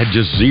 Sierra at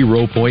just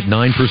 0.9%,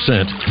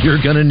 you're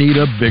gonna need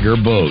a bigger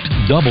boat.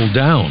 Double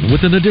down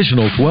with an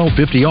additional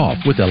 $1,250 off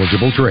with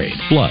eligible trade.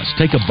 Plus,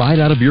 take a bite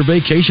out of your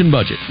vacation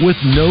budget with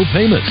no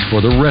payments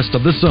for the rest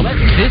of the summer.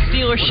 This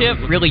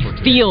dealership really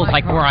feels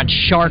like we're on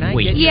Shark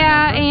Week.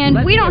 Yeah,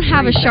 and we don't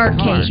have a shark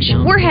cage.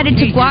 We're headed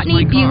to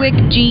Gwatney Buick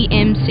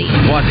GMC.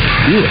 Gwatney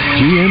Buick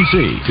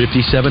GMC,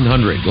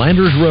 5700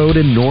 Landers Road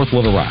in North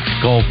Little Rock.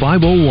 Call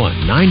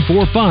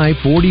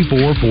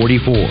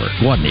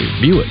 501-945-4444.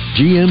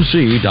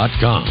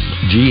 GwatneyBuickGMC.com.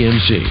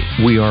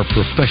 GMC, we are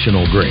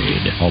professional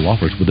grade. All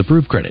offers with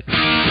approved credit.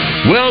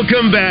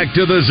 Welcome back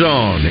to The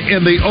Zone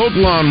in the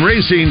Oaklawn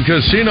Racing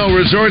Casino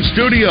Resort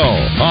Studio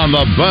on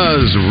the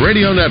Buzz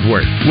Radio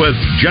Network with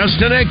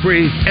Justin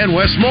Acri and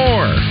Wes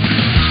Moore.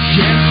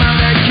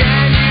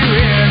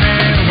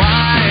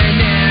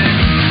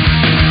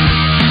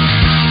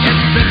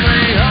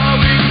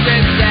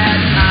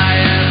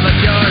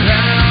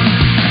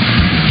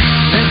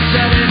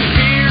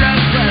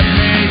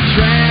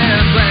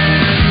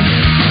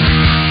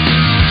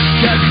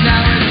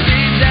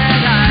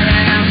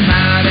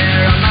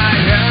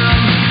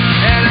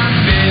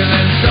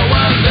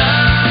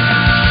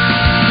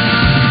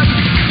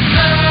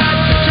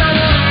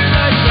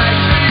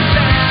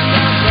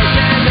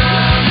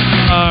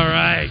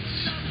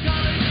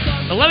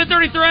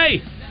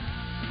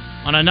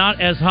 On a not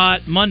as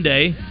hot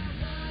Monday.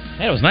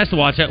 Hey, it was nice to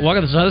watch that walk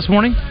on the sun this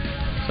morning.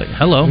 It's like,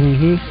 hello.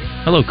 Mm-hmm.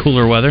 Hello,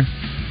 cooler weather.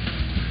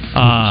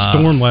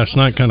 Storm last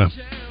night kind of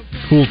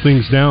cooled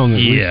things down, at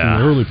least in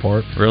the early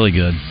part. Really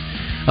good.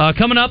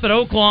 Coming up at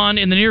Oaklawn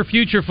in the near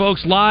future,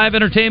 folks, live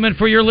entertainment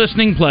for your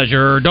listening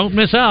pleasure. Don't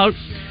miss out.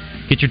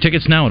 Get your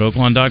tickets now at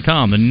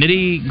Oaklawn.com. The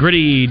Nitty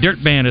Gritty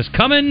Dirt Band is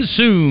coming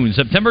soon,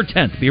 September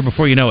 10th, the year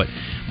before you know it.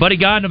 Buddy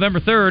Guy,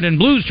 November 3rd, and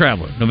Blues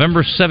Traveler,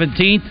 November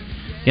 17th.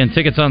 Again,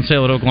 tickets on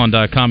sale at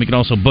Oaklawn.com. You can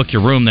also book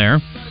your room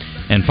there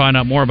and find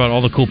out more about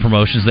all the cool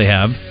promotions they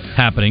have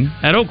happening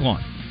at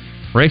Oaklawn.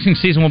 Racing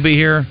season will be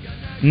here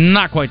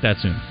not quite that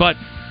soon, but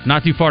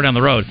not too far down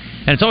the road.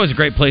 And it's always a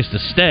great place to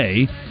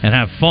stay and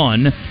have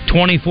fun.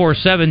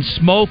 24/7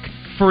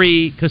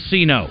 smoke-free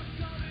casino.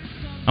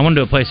 I went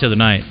to a place the other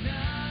night.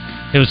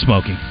 It was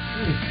smoky.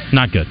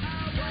 Not good.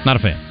 Not a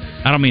fan.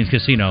 I don't mean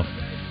casino.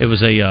 It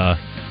was a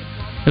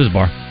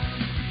bar.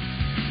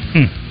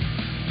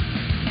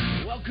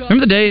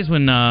 Remember the days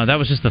when that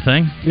was just the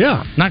thing?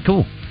 Yeah. Not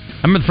cool.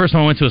 I remember the first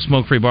time I went to a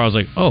smoke-free bar, I was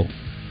like, oh,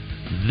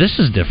 this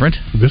is different.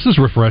 This is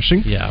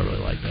refreshing. Yeah, I really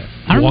like that.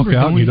 You walk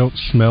out and you don't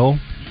smell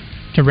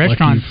to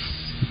restaurants.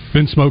 Like you've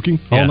been smoking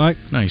all night?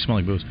 No, you smell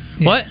like booze.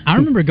 Yeah. What? I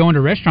remember going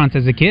to restaurants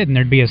as a kid, and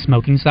there'd be a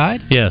smoking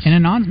side and a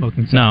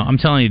non-smoking side. No, I'm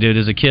telling you, dude,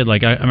 as a kid,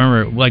 like I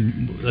remember, like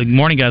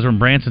morning guys were in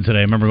Branson today.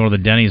 I remember going to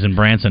the Denny's in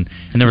Branson,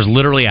 and there was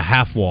literally a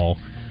half wall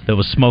that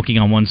was smoking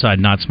on one side,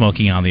 not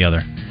smoking on the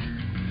other.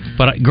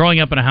 But growing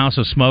up in a house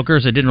of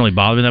smokers, it didn't really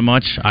bother me that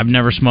much. I've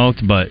never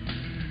smoked, but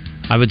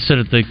I would sit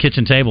at the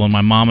kitchen table and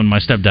my mom and my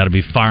stepdad would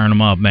be firing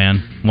them up,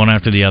 man, one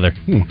after the other.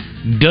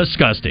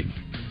 Disgusting.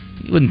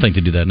 You wouldn't think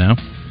to do that now.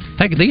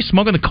 Heck, they used to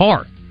smoke in the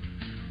car.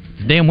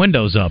 The damn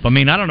windows up. I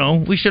mean, I don't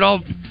know. We should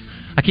all...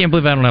 I can't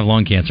believe I don't have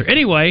lung cancer.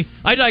 Anyway,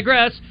 I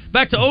digress.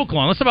 Back to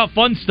Oaklawn. Let's talk about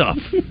fun stuff.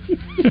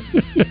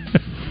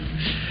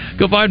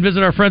 Go by and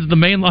visit our friends at the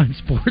Mainline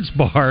Sports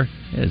Bar.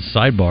 It's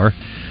sidebar.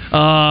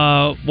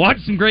 Watch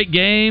some great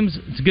games.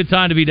 It's a good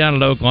time to be down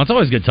at Oaklawn. It's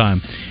always a good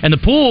time. And the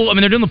pool, I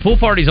mean, they're doing the pool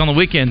parties on the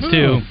weekends,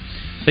 too.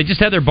 They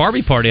just had their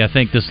Barbie party, I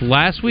think, this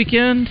last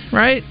weekend,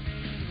 right?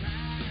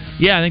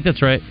 Yeah, I think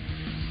that's right.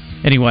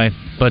 Anyway,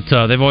 but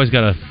they've always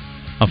got a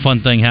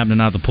fun thing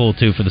happening out at the pool,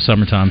 too, for the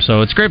summertime.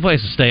 So it's a great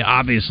place to stay,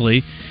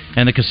 obviously.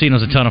 And the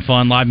casino's a ton of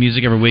fun. Live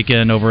music every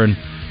weekend over in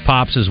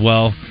Pops as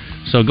well.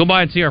 So go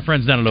by and see our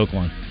friends down at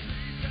Oaklawn.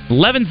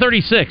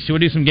 11:36. You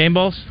want to do some game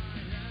balls?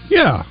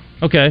 Yeah.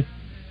 Okay.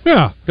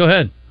 Yeah. Go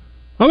ahead.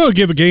 I'm going to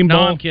give a game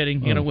ball. No, I'm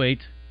kidding. You got to wait.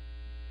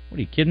 What,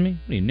 are you kidding me?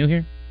 What, are you new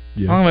here?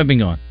 Yeah. How long have I been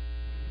gone?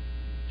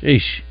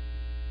 Sheesh.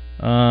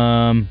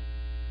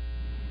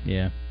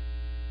 Yeah.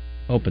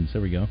 Opens.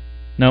 There we go.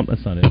 Nope,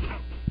 that's not it.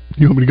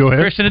 You want me to go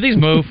ahead? Christian, did these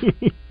move?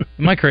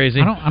 Am I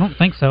crazy? I don't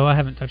think so. I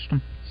haven't touched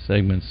them.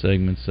 Segments.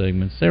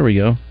 There we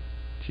go.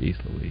 Jeez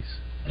Louise.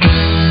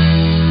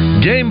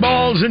 Game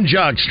balls and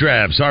jock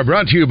straps are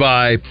brought to you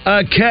by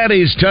A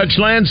Caddy's Touch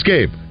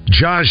Landscape.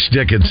 Josh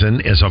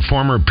Dickinson is a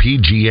former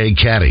PGA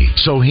caddy,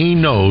 so he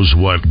knows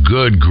what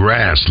good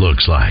grass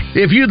looks like.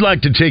 If you'd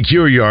like to take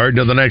your yard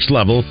to the next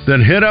level,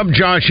 then hit up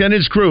Josh and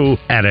his crew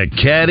at A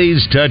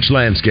Caddy's Touch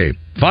Landscape.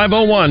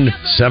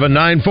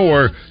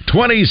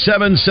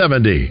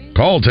 501-794-2770.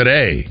 Call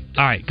today.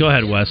 All right, go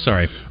ahead, Wes.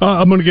 Sorry.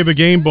 I'm going to give a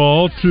game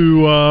ball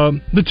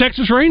to the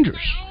Texas Rangers.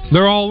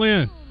 They're all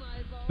in.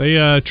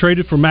 They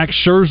traded for Max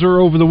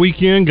Scherzer over the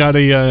weekend, got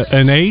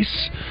an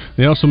ace.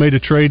 They also made a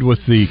trade with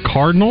the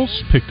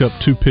Cardinals, picked up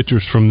 2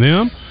 pitchers from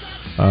them,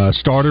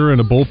 starter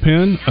and a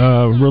bullpen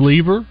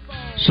reliever.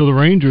 So the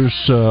Rangers,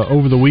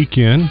 over the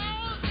weekend,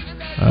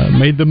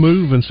 made the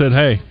move and said,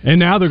 hey, and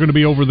now they're going to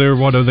be over there,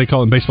 what do they call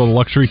it in baseball, the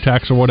luxury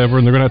tax or whatever,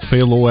 and they're going to have to pay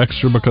a little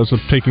extra because of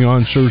taking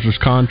on Scherzer's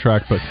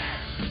contract. But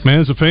man,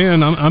 as a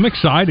fan, I'm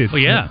excited.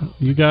 Well, yeah,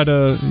 you got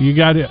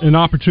an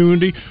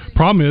opportunity.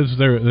 Problem is,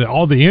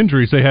 all the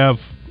injuries they have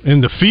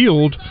in the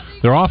field,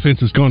 their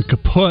offense is going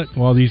kaput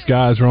while these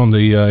guys are on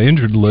the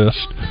injured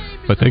list.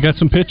 But they got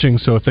some pitching,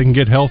 so if they can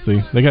get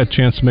healthy, they got a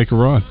chance to make a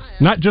run.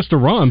 Not just a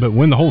run, but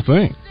win the whole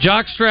thing.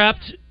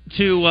 Jockstrapped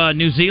to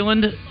New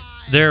Zealand.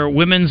 Their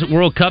Women's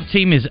World Cup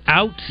team is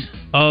out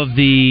of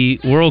the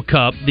World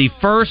Cup. The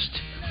first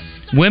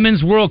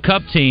Women's World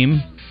Cup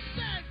team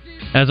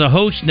as a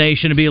host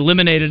nation to be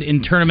eliminated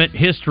in tournament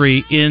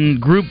history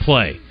in group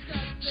play.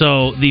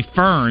 So the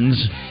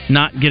Ferns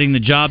not getting the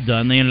job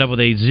done. They ended up with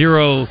a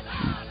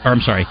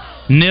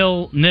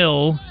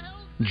 0-0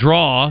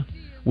 draw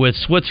with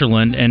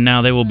Switzerland, and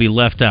now they will be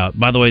left out.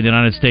 By the way, the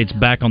United States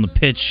back on the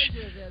pitch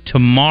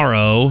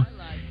tomorrow,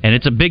 and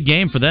it's a big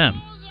game for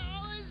them.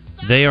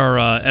 They are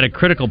at a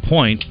critical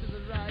point.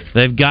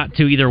 They've got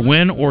to either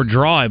win or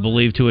draw, I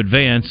believe, to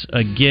advance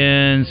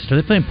against...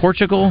 Are they playing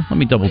Portugal? Let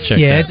me double-check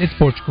Yeah, that. it's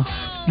Portugal.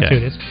 That's who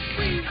it is.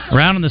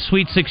 Round in the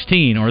Sweet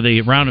 16, or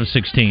the round of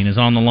 16, is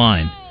on the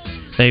line.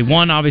 They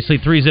won, obviously,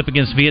 3-0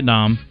 against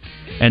Vietnam,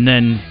 and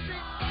then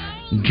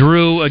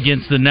drew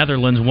against the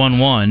Netherlands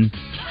 1-1.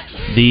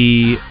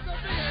 The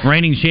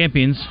reigning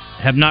champions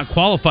have not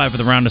qualified for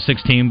the round of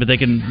 16, but they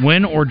can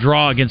win or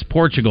draw against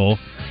Portugal,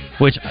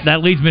 which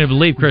that leads me to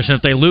believe, Christian,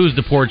 if they lose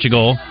to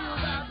Portugal,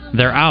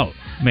 they're out,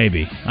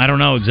 maybe. I don't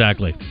know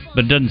exactly,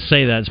 but it doesn't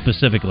say that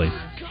specifically.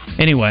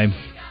 Anyway,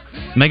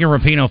 Megan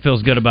Rapinoe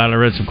feels good about it. I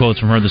read some quotes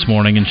from her this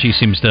morning, and she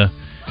seems to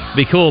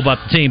be cool about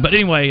the team. But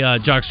anyway,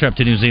 jockstrap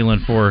to New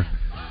Zealand for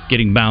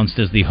getting bounced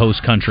as the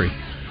host country.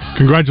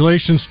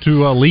 Congratulations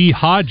to Lee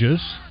Hodges.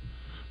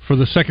 For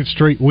the second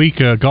straight week,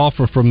 a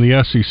golfer from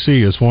the SEC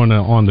has won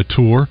on the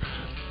tour.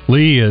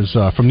 Lee is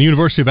from the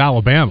University of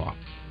Alabama.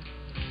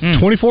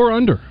 24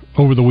 under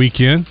over the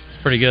weekend.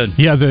 Pretty good.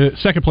 Yeah, the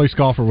second-place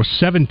golfer was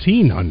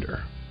 17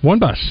 under. Won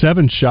by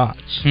 7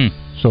 shots.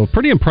 So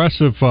pretty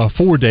impressive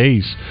 4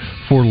 days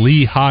for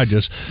Lee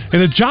Hodges.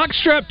 And a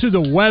jockstrap to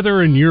the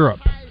weather in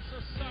Europe.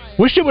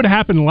 Wish it would have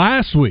happened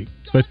last week.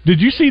 But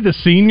did you see the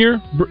Senior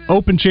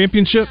Open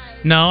Championship?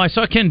 No, I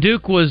saw Ken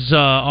Duke was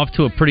off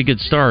to a pretty good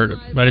start,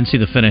 but I didn't see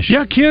the finish.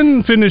 Yeah,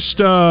 Ken finished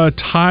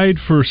tied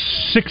for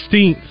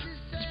 16th.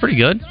 It's pretty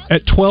good.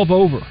 At 12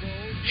 over.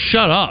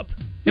 Shut up.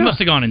 He must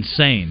have gone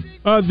insane.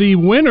 The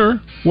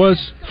winner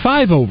was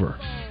 5 over.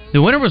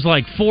 The winner was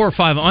like 4 or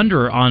 5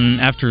 under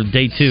on after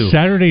day 2.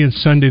 Saturday and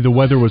Sunday, the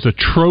weather was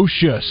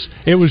atrocious.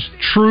 It was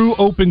true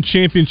Open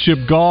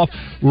Championship golf,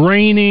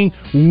 raining,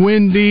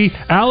 windy.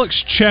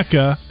 Alex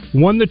Checa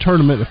won the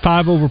tournament at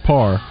 5 over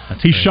par.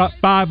 He shot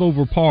 5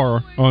 over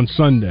par on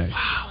Sunday.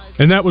 Wow.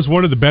 And that was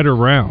one of the better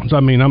rounds. I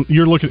mean,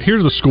 you're looking.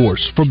 Here's the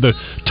scores from the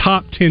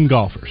top 10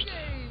 golfers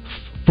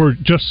for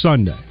just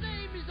Sunday.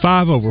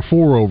 5 over,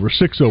 4 over,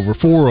 6 over,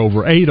 4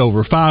 over, 8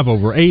 over, 5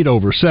 over, 8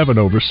 over, 7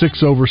 over,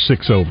 6 over,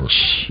 6 over.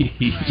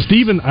 Jeez.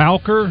 Steven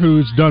Alker,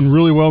 who's done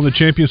really well in the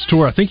Champions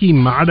Tour, I think he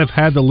might have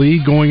had the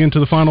lead going into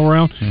the final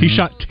round. He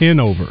shot 10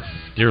 over.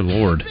 Dear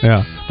Lord.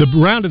 Yeah. The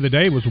round of the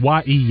day was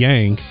Y.E.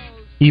 Yang,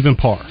 even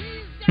par.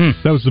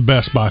 That was the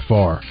best by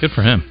far. Good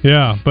for him.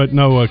 Yeah, but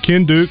no,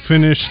 Ken Duke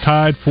finished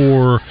tied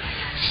for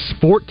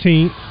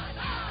 14th.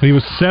 He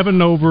was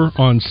 7 over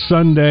on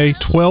Sunday,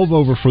 12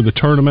 over for the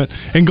tournament.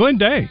 And Glenn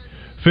Day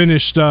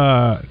finished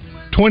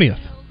 20th.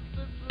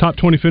 Top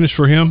 20 finish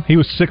for him. He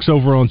was 6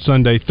 over on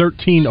Sunday,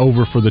 13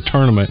 over for the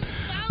tournament.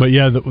 But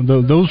yeah,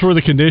 those were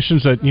the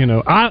conditions that,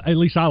 at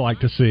least I like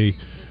to see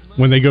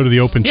when they go to the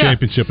Open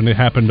Championship, and it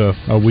happened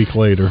a week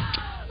later.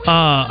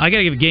 I got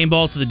to give a game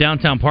ball to the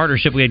Downtown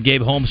Partnership. We had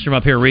Gabe Holmstrom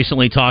up here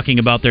recently talking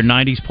about their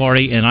 90s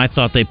party, and I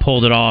thought they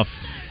pulled it off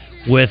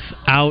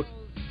without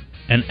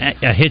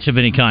a hitch of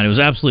any kind. It was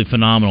absolutely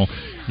phenomenal.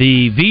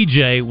 The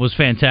VJ was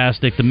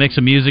fantastic. The mix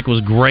of music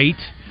was great.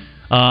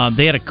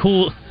 They had a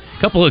couple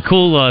of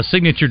cool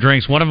signature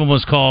drinks. One of them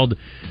was called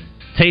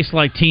Tastes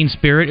Like Teen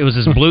Spirit. It was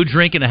this blue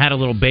drink, and it had a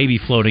little baby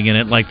floating in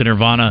it, like the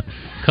Nirvana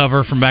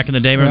cover from back in the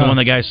day. Remember the one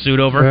the guy sued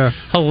over? Yeah.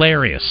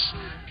 Hilarious.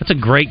 That's a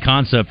great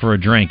concept for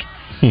a drink.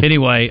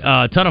 Anyway,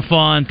 ton of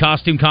fun,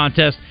 costume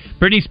contest.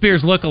 Britney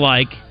Spears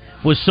lookalike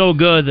was so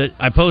good that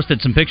I posted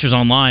some pictures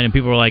online, and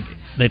people were like,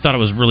 they thought it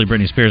was really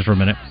Britney Spears for a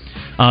minute.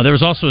 There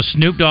was also a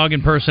Snoop Dogg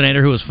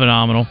impersonator who was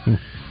phenomenal.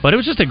 But it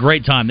was just a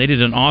great time. They did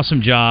an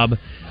awesome job.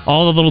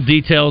 All the little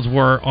details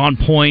were on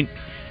point,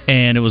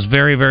 and it was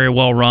very, very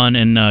well run.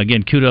 And,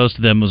 again, kudos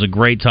to them. It was a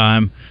great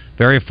time.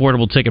 Very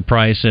affordable ticket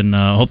price, and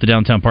I hope the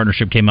Downtown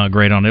Partnership came out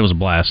great on it. It was a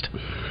blast.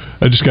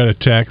 I just got a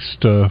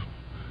text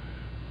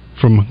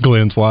from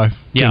Glenn's wife,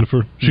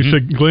 Jennifer. She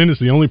said Glenn is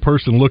the only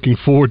person looking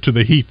forward to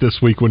the heat this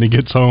week when he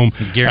gets home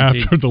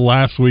after the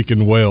last week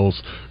in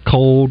Wales.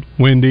 Cold,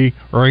 windy,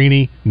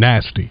 rainy,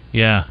 nasty.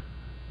 Yeah,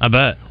 I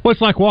bet. Well,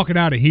 it's like walking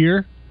out of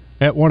here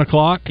at 1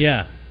 o'clock.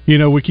 Yeah.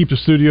 We keep the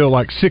studio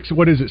like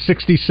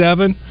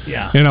 67?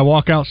 Yeah. And I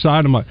walk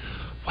outside, I'm like,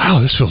 wow,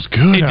 this feels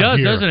good. It out does,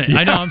 here. doesn't it? Yeah.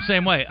 I know, I'm the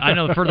same way. I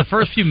know for the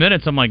first few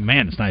minutes, I'm like,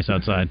 man, it's nice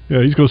outside.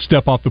 Yeah, he's going to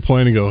step off the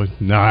plane and go,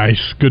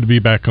 nice, good to be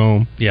back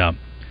home. Yeah.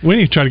 We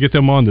need to try to get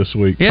them on this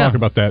week. Yeah. Talk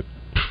about that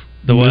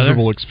the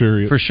miserable weather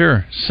experience. For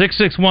sure.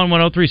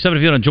 661-1037.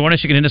 If you want to join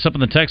us, you can hit us up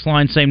on the text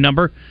line, same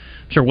number.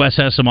 I'm sure Wes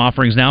has some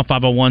offerings now,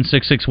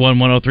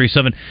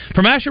 501-661-1037.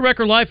 From Asher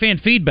Record Live fan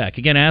feedback.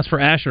 Again, ask for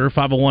Asher,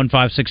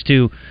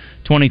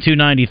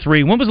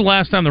 501-562-2293. When was the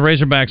last time the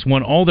Razorbacks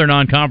won all their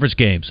non-conference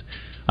games?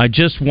 I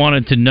just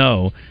wanted to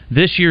know.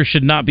 This year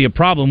should not be a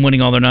problem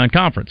winning all their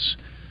non-conference.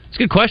 It's a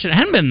good question. It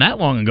hadn't been that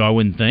long ago, I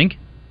wouldn't think.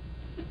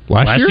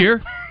 Last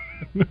year?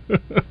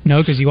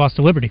 No, because you lost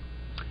to Liberty.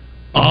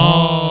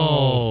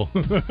 Oh.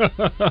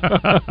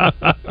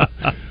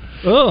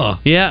 Oh.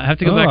 Yeah, I have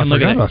to go back and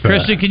look at it.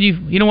 Christian, can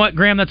you know what,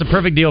 Graham, that's a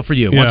perfect deal for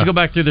you. Why don't you go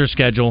back through their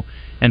schedule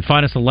and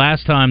find us the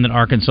last time that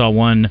Arkansas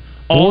won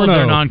all of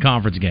their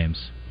non-conference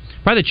games.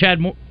 Probably the Chad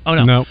Moore. Oh,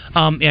 no.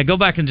 Yeah, go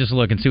back and just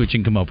look and see what you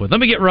can come up with. Let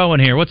me get Rowan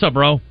here. What's up,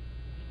 Ro?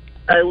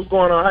 Hey, what's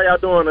going on? How y'all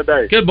doing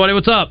today? Good, buddy.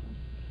 What's up?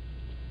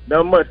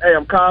 Not much. Hey,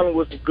 I'm calling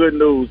with some good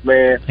news,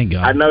 man. Thank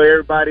God. I know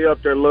everybody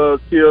up there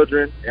loves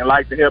children and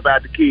like to help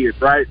out the kids,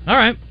 right? All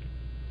right.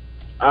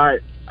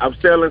 I'm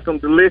selling some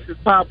delicious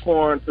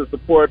popcorn to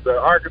support the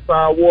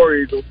Arkansas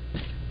Warriors.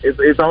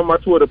 It's on my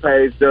Twitter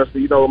page,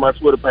 Justin. You know what my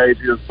Twitter page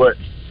is. But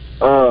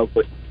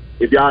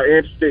if y'all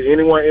interested,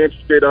 anyone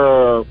interested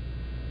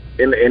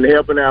in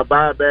helping out,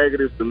 buy a bag of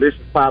this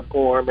delicious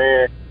popcorn,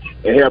 man,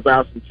 and help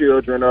out some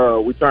children.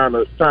 We're trying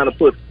to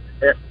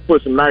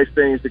put some nice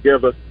things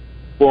together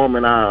for them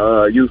in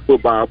our youth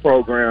football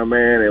program,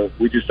 man, and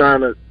we're just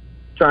trying to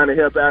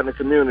help out in the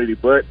community,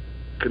 but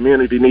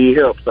community need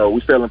help, so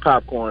we're selling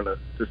popcorn to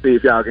see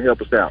if y'all can help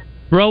us out.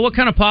 Bro, what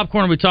kind of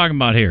popcorn are we talking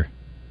about here?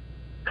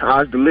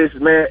 It's delicious,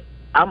 man.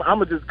 I'm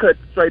gonna just cut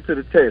straight to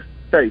the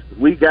taste.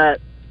 We got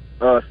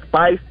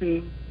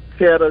spicy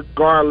cheddar,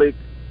 garlic,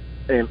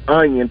 and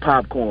onion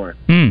popcorn.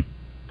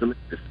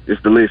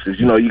 It's delicious.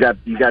 You got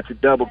your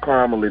double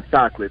caramel and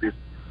chocolate.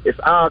 It's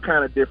all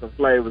kind of different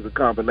flavors and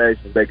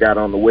combinations they got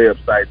on the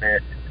website, man.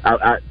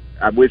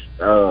 I wish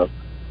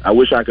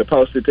I could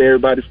post it to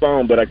everybody's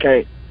phone, but I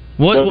can't.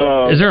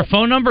 What is there a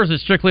phone number, or is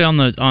it strictly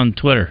on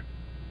Twitter?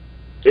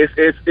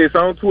 It's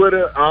on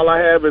Twitter. All I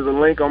have is a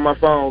link on my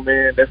phone,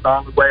 man. That's the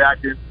only way I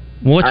can.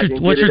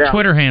 What's your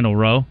Twitter handle,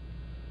 Ro?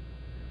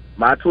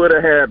 My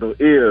Twitter handle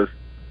is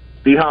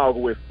the Hog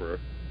Whisperer.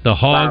 The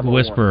Hog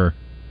Whisperer.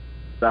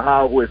 The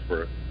Hog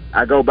Whisperer.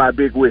 I go by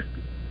Big Whiskey.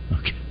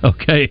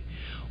 Okay.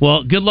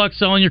 Well, good luck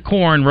selling your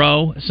corn,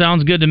 Ro.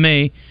 Sounds good to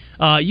me.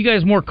 You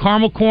guys more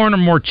caramel corn or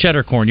more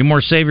cheddar corn? You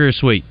more savory or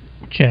sweet?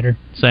 Cheddar.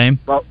 Same?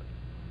 Well,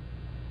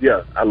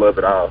 yeah, I love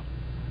it all.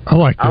 I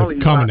like the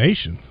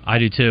combination. I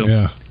do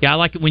too. Yeah, I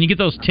like it when you get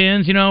those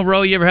tins,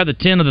 Ro, you ever had the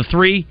tin of the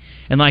 3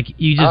 and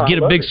you just get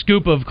a big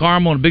scoop of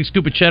caramel and a big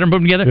scoop of cheddar and put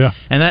them together? Yeah.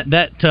 And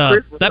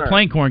that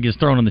plain corn gets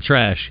thrown in the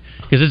trash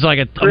because it's like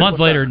a month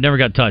later it never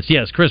got touched.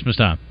 Yes, Christmas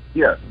time.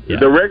 Yeah.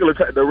 The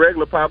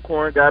regular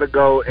popcorn got to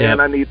go,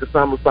 and I need the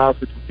summer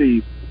sausage and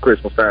cheese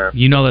Christmas time.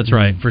 You know that's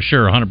right, for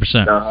sure,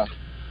 100%.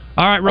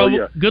 All right,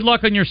 Ro, good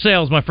luck on your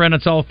sales, my friend.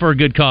 It's all for a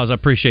good cause. I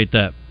appreciate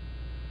that.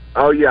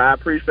 Oh, yeah, I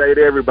appreciate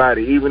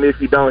everybody. Even if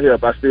you don't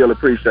help, I still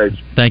appreciate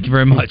you. Thank you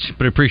very much,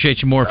 but I appreciate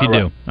you more if you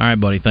do. All right,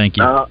 buddy, thank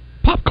you.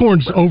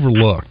 Popcorn's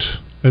overlooked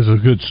as a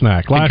good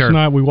snack. Last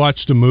night we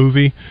watched a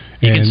movie,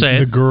 and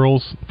the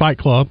girls, Fight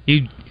Club.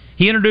 He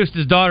introduced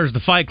his daughters to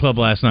Fight Club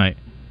last night.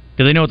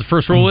 Do they know what the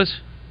first rule is?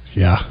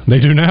 Yeah, they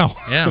do now.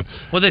 Yeah.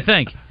 What do they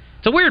think?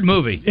 It's a weird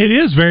movie. It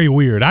is very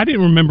weird. I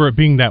didn't remember it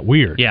being that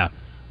weird. Yeah.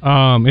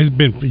 It's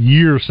been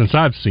years since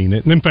I've seen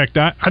it, and in fact,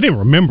 I didn't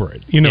remember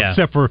it.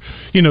 Except for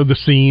the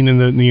scene and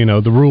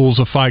the rules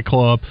of Fight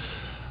Club.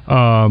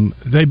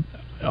 They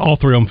all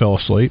three of them fell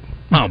asleep.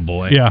 Oh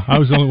boy! Yeah, I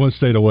was the only one that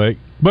stayed awake.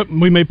 But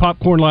we made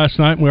popcorn last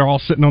night, and we were all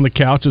sitting on the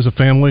couch as a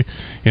family.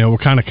 We're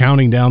kind of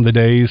counting down the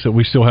days that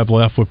we still have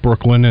left with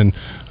Brooklyn, and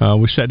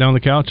we sat down on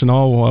the couch and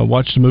all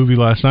watched the movie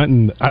last night.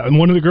 And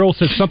one of the girls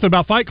said something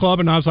about Fight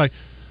Club, and I was like,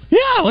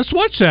 "Yeah, let's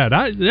watch that.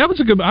 That was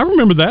a good. I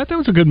remember that. That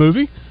was a good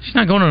movie." She's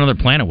not going to another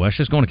planet, Wes.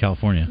 She's going to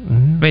California. I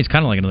mean, it's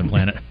kind of like another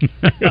planet.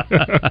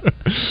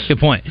 Good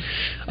point.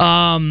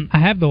 I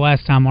have the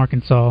last time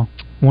Arkansas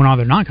won all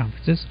their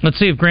non-conferences. Let's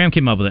see if Graham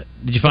came up with it.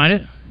 Did you find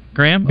it,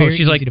 Graham? Very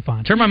she's like, easy to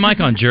find. Turn my mic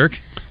on, jerk.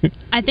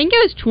 I think it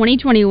was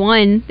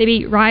 2021. They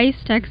beat Rice,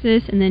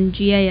 Texas, and then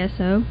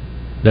GASO.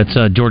 That's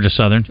Georgia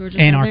Southern.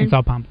 And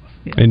Arkansas Palm Bluff.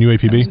 Yeah. And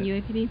UAPB.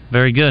 UAPB.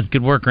 Very good.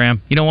 Good work,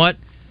 Graham. You know what?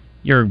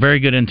 You're a very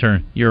good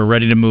intern. You're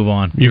ready to move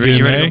on. You're ready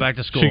to go back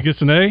to school. She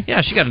gets an A?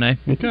 Yeah, she got an A.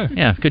 Okay.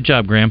 Yeah, good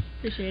job, Graham.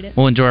 Appreciate it.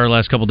 We'll enjoy our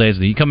last couple days.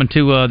 You coming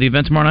to the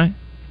event tomorrow night?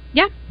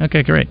 Yeah.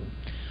 Okay, great.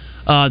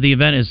 The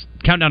event is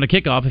Countdown to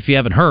Kickoff. If you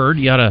haven't heard,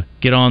 you ought to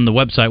get on the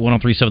website,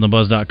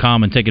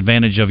 1037thebuzz.com, and take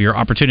advantage of your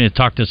opportunity to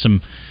talk to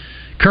some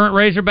current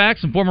Razorbacks,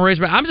 some former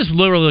Razorbacks. I'm just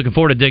literally looking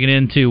forward to digging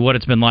into what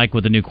it's been like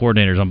with the new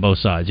coordinators on both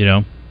sides,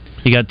 You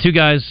got two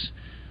guys.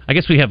 I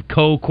guess we have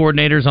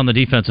co-coordinators on the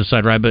defensive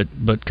side, right?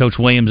 But Coach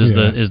Williams is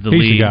the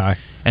lead. The guy.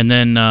 And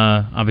then,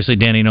 obviously,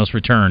 Dan Enos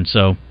returned.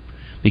 So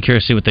be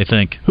curious to see what they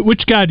think.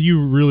 Which guy do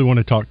you really want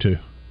to talk to?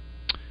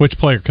 Which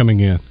player coming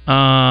in?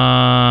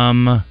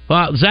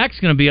 Well, Zach's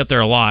going to be up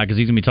there a lot because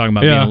he's going to be talking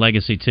about being a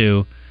legacy,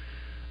 too.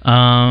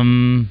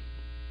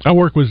 I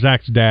work with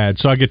Zach's dad,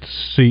 so I get to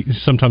see.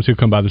 Sometimes he'll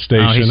come by the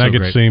station, and I get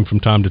to see him from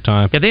time to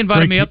time. Yeah, they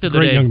invited me up the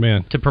other day young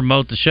man. to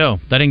promote the show.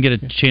 I didn't get a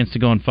chance to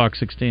go on Fox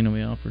 16, and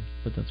we offered,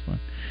 but that's fine.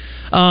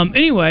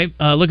 Anyway,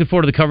 looking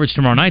forward to the coverage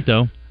tomorrow night,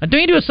 though. Don't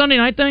you do a Sunday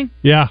night thing?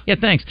 Yeah. Yeah,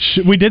 thanks.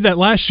 We did that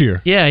last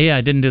year. Yeah,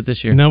 I didn't do it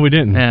this year. No, we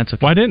didn't. Yeah, it's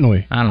okay. Why didn't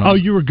we? I don't know. Oh,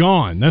 you were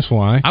gone. That's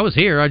why. I was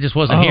here. I just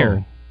wasn't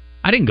here.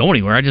 I didn't go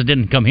anywhere. I just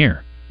didn't come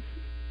here.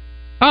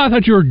 Oh, I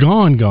thought you were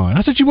gone.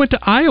 I thought you went to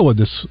Iowa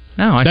this.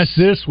 No, that's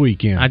this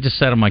weekend. I just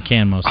sat on my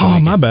can most of the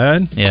weekend. my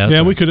bad.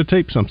 Yeah, we could have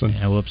taped something.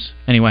 Yeah, whoops.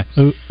 Anyway,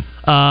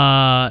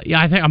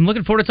 I think I'm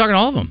looking forward to talking to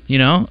all of them.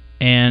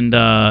 And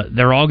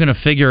they're all going to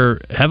figure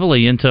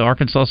heavily into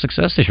Arkansas'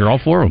 success this year. All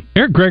four of them.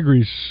 Eric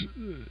Gregory's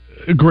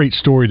a great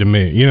story to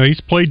me.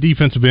 He's played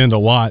defensive end a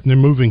lot, and they're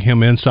moving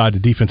him inside to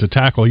defensive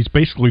tackle. He's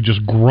basically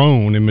just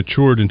grown and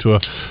matured into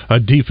a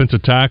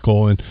defensive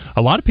tackle, and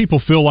a lot of people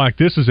feel like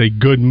this is a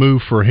good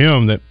move for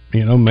him that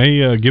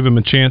may give him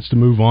a chance to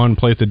move on and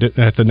play at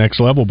the next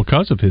level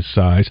because of his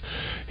size.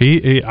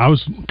 I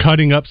was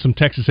cutting up some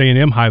Texas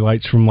A&M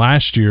highlights from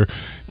last year.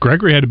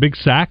 Gregory had a big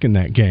sack in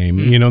that game.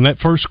 In that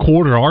first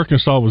quarter,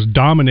 Arkansas was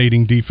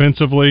dominating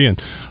defensively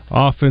and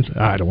offense.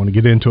 I don't want to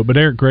get into it, but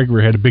Eric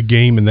Gregory had a big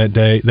game in that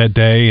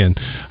day, and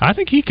I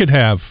think he could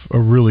have a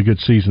really good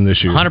season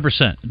this year.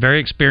 100%. Very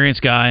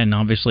experienced guy, and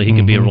obviously he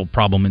could be a real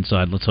problem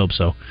inside. Let's hope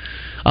so.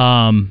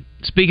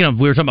 Speaking of,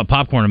 we were talking about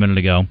popcorn a minute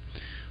ago.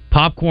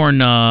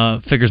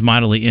 Popcorn figures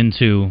mightily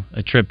into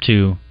a trip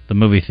to the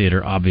movie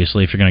theater,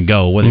 obviously, if you're going to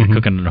go, whether you're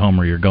cooking at home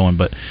or you're going.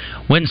 But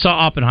went and saw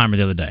Oppenheimer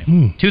the other day.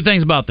 Two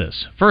things about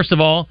this. First of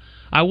all,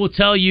 I will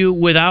tell you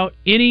without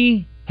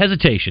any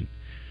hesitation,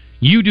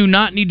 you do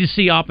not need to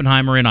see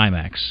Oppenheimer in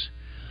IMAX.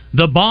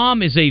 The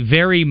bomb is a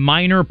very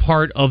minor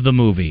part of the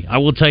movie. I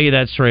will tell you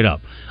that straight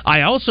up.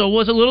 I also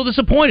was a little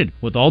disappointed,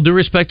 with all due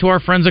respect to our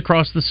friends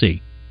across the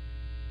sea.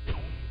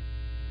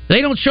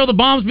 They don't show the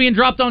bombs being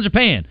dropped on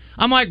Japan.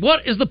 I'm like,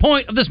 what is the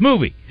point of this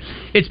movie?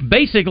 It's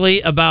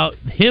basically about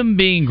him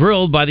being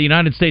grilled by the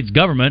United States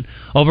government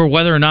over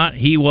whether or not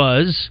he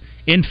was,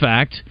 in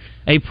fact,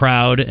 a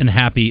proud and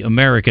happy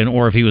American,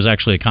 or if he was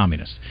actually a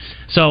communist.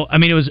 So, I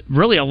mean, it was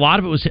really, a lot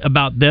of it was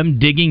about them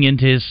digging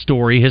into his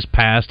story, his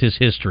past, his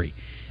history.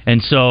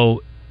 And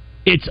so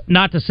it's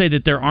not to say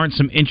that there aren't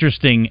some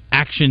interesting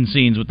action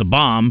scenes with the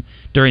bomb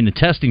during the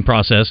testing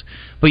process,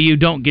 but you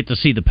don't get to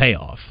see the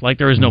payoff. Like,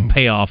 there is no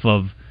payoff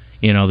of,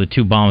 the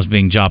two bombs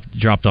being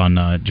dropped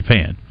on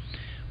Japan.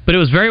 But it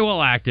was very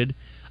well acted.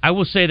 I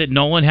will say that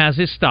Nolan has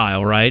his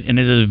style, right? And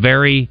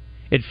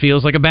it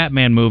feels like a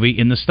Batman movie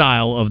in the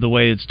style of the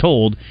way it's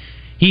told.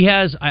 He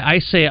has, I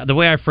say, the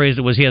way I phrased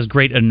it was he has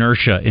great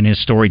inertia in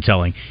his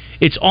storytelling.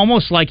 It's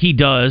almost like he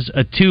does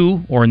a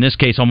 2, or in this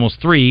case, almost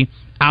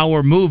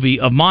 3-hour movie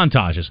of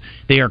montages.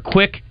 They are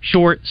quick,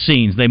 short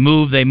scenes. They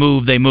move, they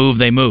move, they move,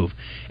 they move.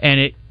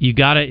 And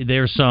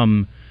there's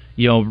some,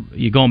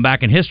 you're going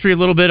back in history a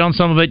little bit on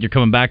some of it. You're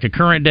coming back to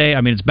current day. I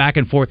mean, it's back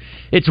and forth.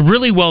 It's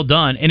really well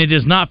done, and it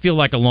does not feel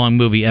like a long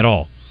movie at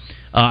all.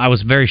 I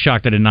was very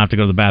shocked I did not have to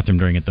go to the bathroom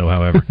during it, though,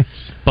 however.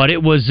 But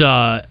it was,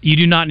 you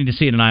do not need to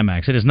see it in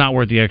IMAX. It is not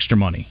worth the extra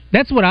money.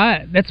 That's what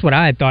I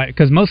thought,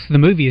 because most of the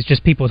movie is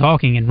just people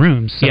talking in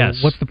rooms. So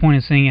what's the point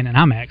of seeing it in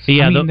IMAX?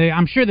 Yeah,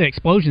 I'm sure the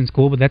explosion's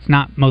cool, but that's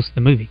not most of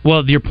the movie.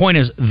 Well, your point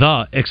is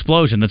the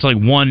explosion. That's like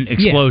one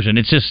explosion.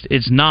 Yeah.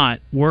 It's not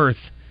worth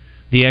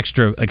the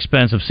extra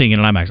expense of seeing it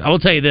in IMAX. I will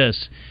tell you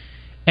this.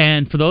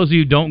 And for those of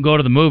you who don't go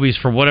to the movies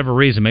for whatever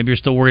reason, maybe you're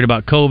still worried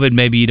about COVID,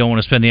 maybe you don't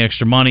want to spend the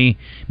extra money,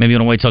 maybe you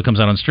want to wait till it comes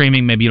out on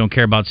streaming, maybe you don't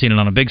care about seeing it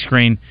on a big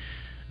screen.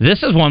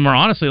 This is one where,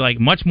 honestly, like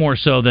much more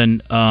so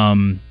than,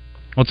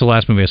 what's the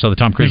last movie I saw, the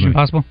Tom Cruise movie?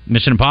 Impossible?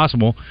 Mission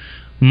Impossible.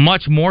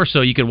 Much more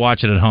so you could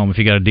watch it at home if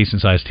you got a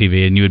decent-sized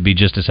TV, and you would be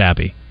just as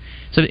happy.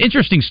 It's an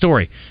interesting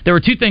story. There were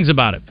two things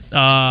about it.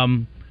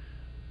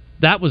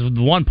 That was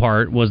one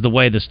part, was the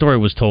way the story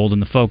was told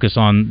and the focus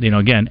on,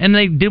 again, and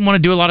they didn't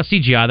want to do a lot of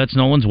CGI. That's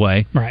Nolan's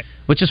way, right?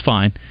 Which is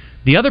fine.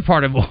 The other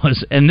part of it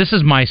was, and this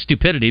is my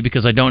stupidity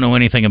because I don't know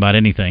anything about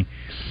anything,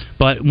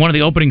 but one of the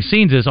opening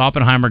scenes is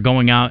Oppenheimer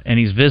going out and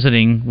he's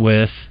visiting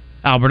with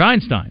Albert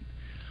Einstein.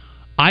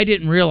 I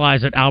didn't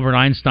realize that Albert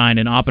Einstein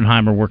and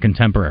Oppenheimer were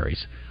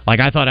contemporaries. Like,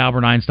 I thought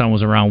Albert Einstein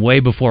was around way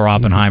before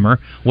Oppenheimer,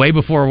 way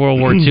before World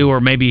War II, or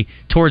maybe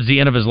towards the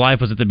end of his life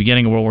was at the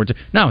beginning of World War II.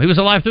 No, he was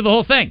alive through the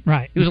whole thing.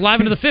 Right. He was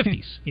alive into the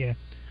 50s. Yeah.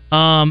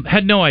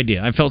 Had no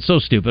idea. I felt so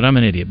stupid. I'm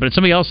an idiot. But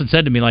somebody else had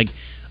said to me, like,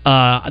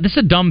 this is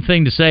a dumb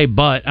thing to say,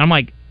 but I'm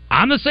like,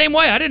 I'm the same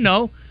way. I didn't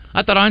know.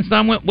 I thought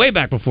Einstein went way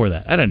back before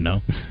that. I didn't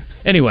know.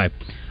 Anyway,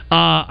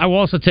 I will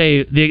also tell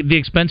you the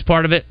expense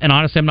part of it, and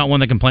honestly, I'm not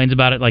one that complains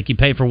about it. Like, you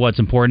pay for what's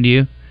important to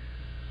you.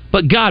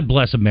 But God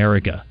bless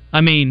America.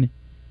 I mean,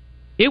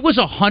 it was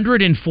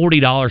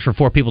 $140 for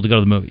 4 people to go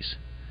to the movies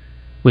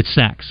with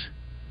snacks.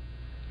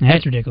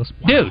 That's ridiculous.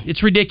 Dude, wow.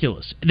 It's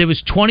ridiculous. It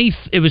was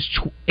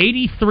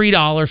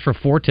 $83 for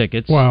 4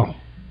 tickets. Wow.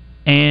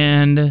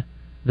 And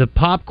the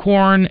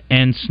popcorn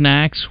and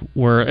snacks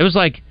were, it was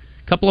like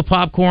a couple of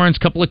popcorns,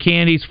 couple of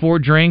candies, 4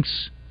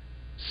 drinks,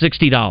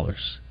 $60.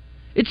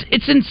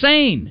 It's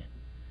insane.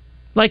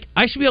 Like,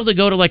 I should be able to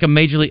go to like a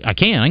major league, I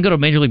can go to a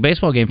Major League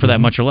Baseball game for that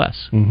much or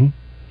less. Mm-hmm.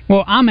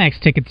 Well, IMAX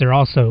tickets are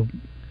also,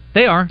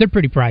 they're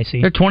pretty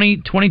pricey. They're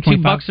 $22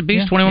 a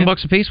piece, 21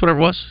 bucks a piece, whatever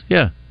it was.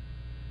 Yeah.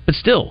 But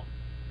still.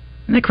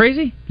 Isn't that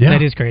crazy? Yeah.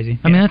 That is crazy.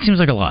 I mean, that seems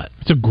like a lot.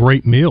 It's a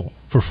great meal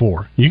for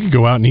 4. You could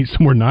go out and eat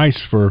somewhere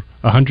nice for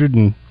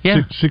 $160.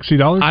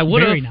 I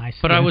would have, Very nice.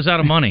 but I was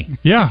out of money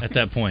at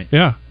that point.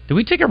 Yeah. Did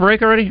we take a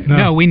break already?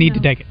 No, we need to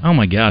take it. Oh,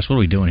 my gosh. What are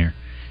we doing here?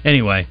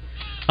 Anyway.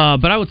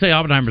 But I would say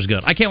Oppenheimer's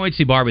good. I can't wait to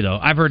see Barbie, though.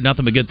 I've heard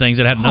nothing but good things.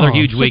 It had another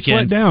huge weekend.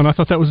 Let down. I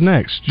thought that was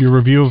next. Your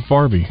review of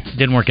Barbie.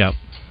 Didn't work out.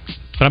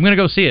 But I'm going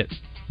to go see it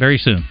very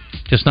soon.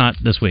 Just not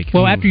this week.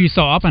 Well, after you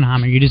saw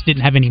Oppenheimer, you just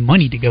didn't have any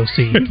money to go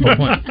see. You have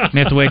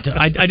to wait.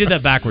 I did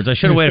that backwards. I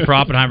should have waited for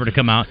Oppenheimer to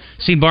come out,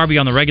 seen Barbie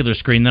on the regular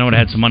screen, then I would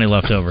have had some money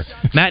left over.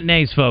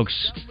 Matinees,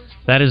 folks.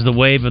 That is the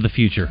wave of the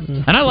future.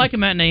 And I like a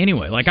matinee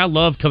anyway. Like, I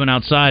love coming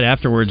outside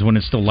afterwards when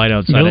it's still light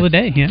outside. Middle of the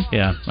day, yeah.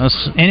 Yeah.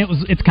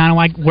 And it's kind of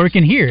like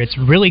working here. It's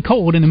really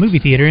cold in the movie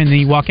theater, and then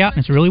you walk out and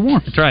it's really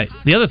warm. That's right.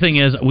 The other thing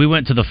is, we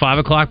went to the 5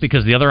 o'clock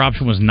because the other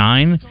option was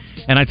 9.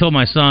 And I told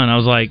my son, I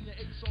was like,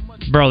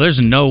 bro,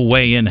 there's no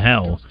way in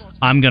hell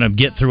I'm going to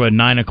get through a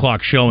 9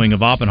 o'clock showing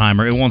of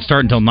Oppenheimer. It won't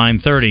start until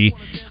 9:30.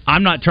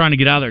 I'm not trying to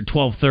get out of there at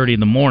 12:30 in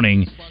the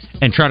morning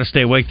and try to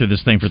stay awake through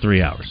this thing for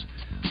 3 hours.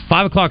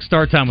 5 o'clock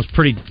start time was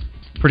pretty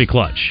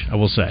clutch, I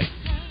will say.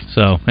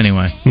 So,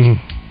 anyway.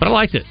 But I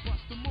liked it.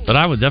 But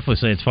I would definitely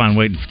say it's fine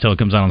waiting until it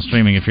comes out on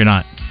streaming if you're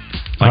not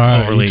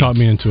overly... You taught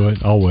me into it.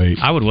 I'll wait.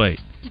 I would wait.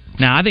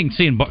 Now, I think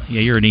seeing... yeah,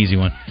 you're an easy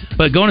one.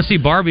 But going to see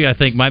Barbie, I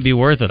think, might be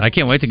worth it. I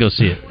can't wait to go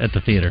see it at the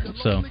theater.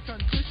 So,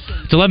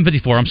 it's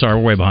 11:54. I'm sorry,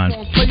 we're way behind.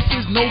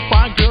 Places, no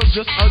fine girls,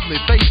 just ugly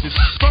faces.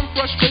 From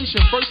frustration,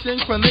 first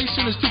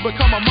inclination is to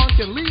become a monk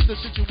and leave the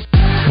situation.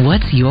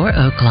 What's your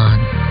Oaklawn?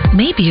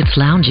 Maybe it's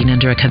lounging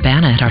under a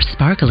cabana at our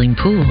sparkling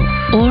pool,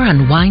 or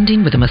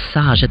unwinding with a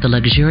massage at the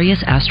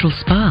luxurious Astral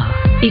Spa.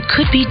 It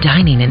could be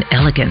dining in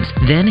elegance,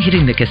 then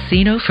hitting the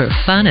casino for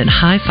fun and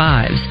high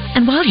fives.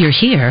 And while you're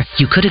here,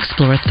 you could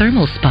explore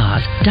thermal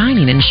spas,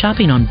 dining and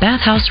shopping on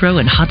Bathhouse Row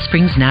in Hot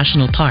Springs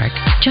National Park,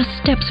 just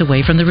steps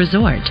away from the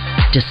resort.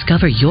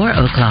 Discover your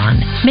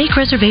Oaklawn. Make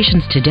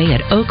reservations today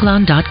at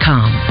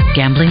oaklawn.com.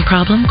 Gambling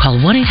problem? Call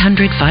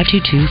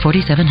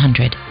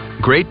 1-800-522-4700.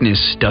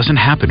 Greatness doesn't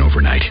happen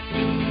overnight.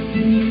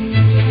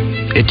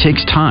 It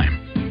takes time,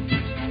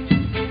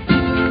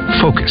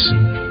 focus,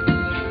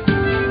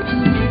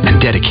 and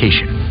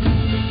dedication.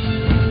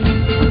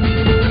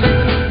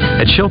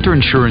 At Shelter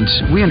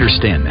Insurance, we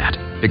understand that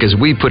because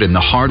we put in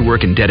the hard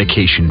work and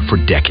dedication for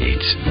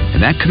decades,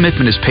 and that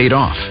commitment is paid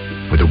off.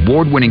 with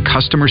award-winning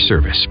customer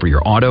service for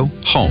your auto,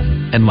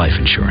 home, and life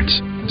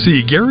insurance.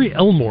 See Gary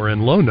Elmore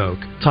in Lone Oak,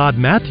 Todd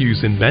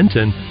Matthews in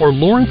Benton, or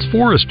Lawrence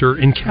Forrester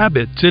in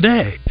Cabot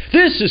today.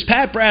 This is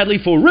Pat Bradley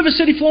for River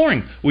City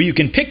Flooring, where you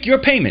can pick your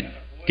payment.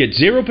 Get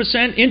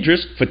 0%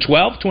 interest for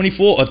 12,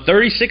 24, or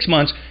 36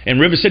 months, and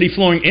River City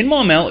Flooring in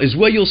Maumelle is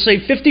where you'll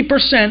save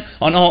 50%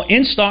 on all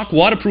in-stock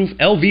waterproof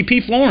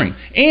LVP flooring.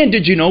 And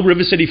did you know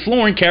River City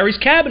Flooring carries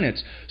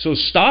cabinets? So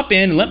stop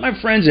in and let my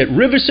friends at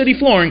River City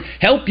Flooring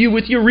help you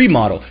with your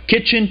remodel.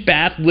 Kitchen,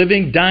 bath,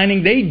 living,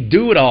 dining, they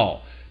do it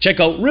all. Check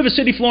out River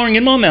City Flooring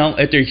in Maumelle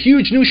at their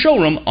huge new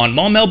showroom on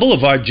Maumelle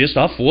Boulevard just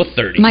off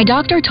 430. My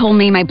doctor told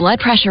me my blood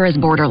pressure is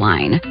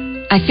borderline.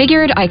 I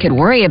figured I could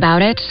worry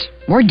about it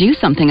or do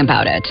something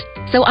about it.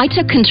 So I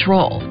took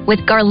control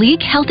with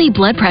Garlic Healthy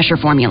Blood Pressure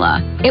Formula.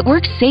 It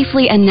works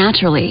safely and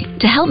naturally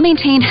to help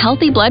maintain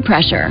healthy blood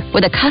pressure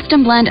with a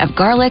custom blend of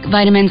garlic,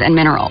 vitamins, and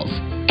minerals.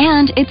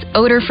 And it's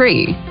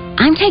odor-free.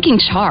 I'm taking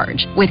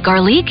charge with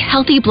Garlic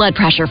Healthy Blood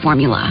Pressure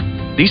Formula.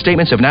 These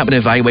statements have not been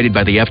evaluated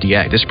by the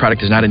FDA. This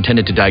product is not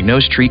intended to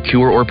diagnose, treat,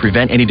 cure, or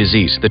prevent any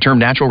disease. The term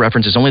natural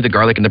references only the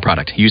garlic in the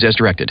product. Use as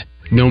directed.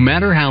 No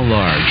matter how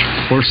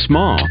large or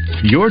small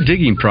your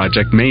digging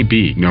project may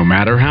be, no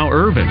matter how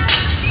urban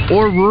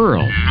or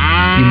rural,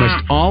 you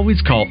must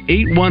always call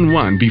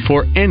 811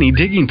 before any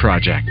digging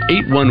project.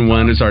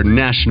 811 is our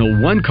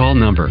national one-call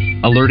number,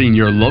 alerting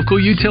your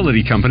local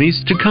utility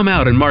companies to come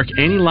out and mark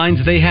any lines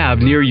they have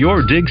near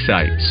your dig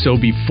site. So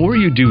before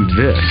you do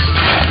this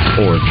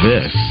or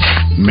this,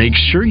 make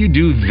sure you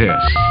do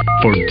this.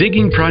 For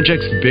digging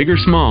projects big or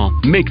small,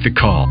 make the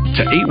call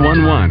to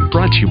 811,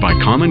 brought to you by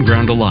Common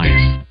Ground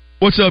Alliance.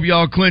 What's up,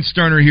 y'all? Clint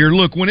Sterner here.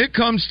 Look, when it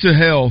comes to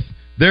health,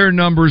 there are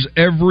numbers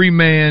every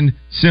man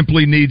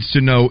simply needs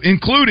to know,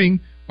 including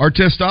our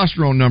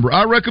testosterone number.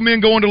 I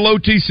recommend going to Low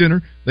T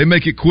Center. They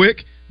make it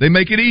quick. They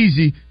make it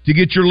easy to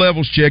get your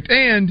levels checked,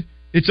 and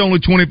it's only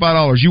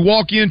 $25. You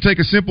walk in, take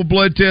a simple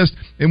blood test,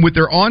 and with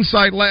their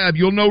on-site lab,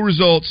 you'll know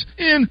results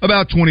in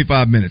about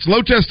 25 minutes.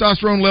 Low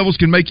testosterone levels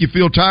can make you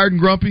feel tired and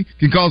grumpy,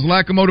 can cause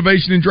lack of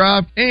motivation and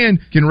drive, and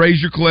can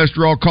raise your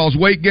cholesterol, cause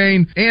weight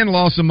gain, and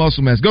loss of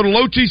muscle mass. Go to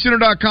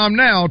lowtcenter.com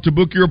now to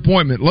book your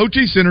appointment. Low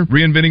T Center,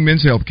 reinventing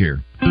men's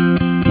healthcare.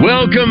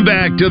 Welcome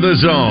back to The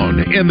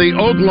Zone in the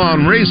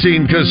Oaklawn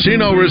Racing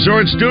Casino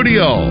Resort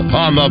Studio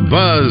on the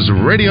Buzz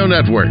Radio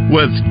Network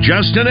with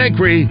Justin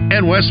Acree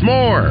and Wes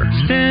Moore.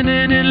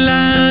 Standing in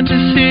line to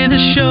see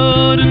the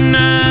show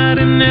tonight,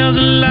 and there's a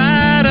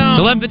light on.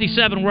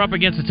 11:57, we're up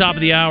against the top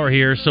of the hour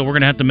here, so we're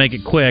going to have to make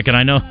it quick. And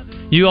I know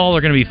you all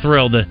are going to be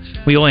thrilled that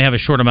we only have a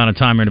short amount of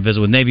time here to visit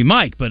with Navy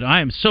Mike, but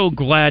I am so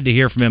glad to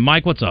hear from him.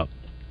 Mike, what's up?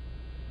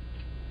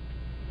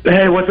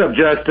 Hey, what's up,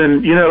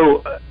 Justin? You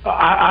know,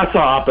 I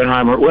saw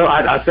Oppenheimer. Well,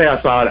 I say I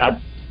saw it.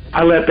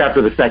 I left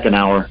after the second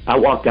hour. I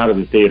walked out of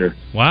the theater.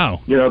 Wow.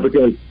 You know,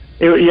 because,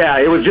 it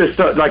was just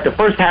so, like the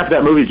first half of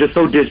that movie is just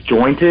so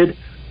disjointed.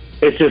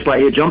 It's just like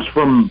it jumps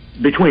from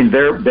between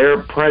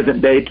their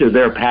present day to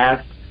their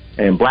past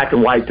and black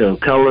and white to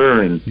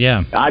color. And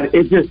yeah,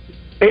 it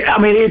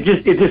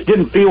just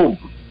didn't feel,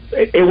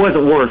 it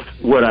wasn't worth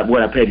what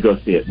I paid to go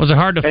see it. Was it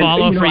hard to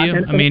follow for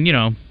you? I mean, you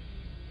know.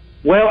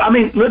 Well, I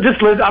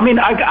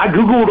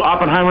Googled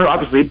Oppenheimer,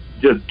 obviously,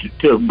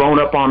 to bone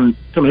up on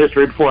some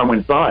history before I went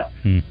and saw it.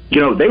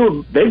 You know,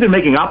 they've been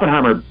making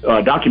Oppenheimer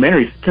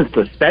documentaries since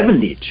the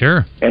 70s.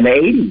 Sure. And the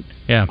 80s.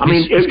 Yeah,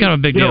 it's kind of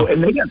a big deal.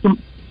 And they got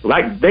some,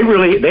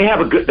 they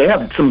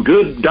have some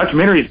good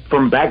documentaries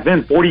from back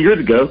then, 40 years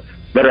ago,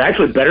 that are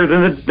actually better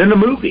than the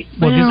movie.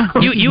 Well,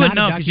 you would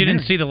know because you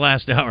didn't see the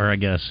last hour, I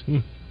guess.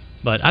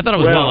 But I thought it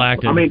was well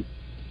acted.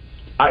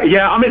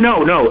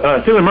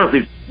 Cillian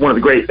Murphy's one of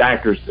the great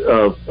actors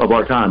of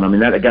our time. I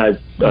mean, that guy's.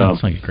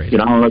 Crazy. You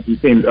know, I don't know if you've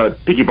seen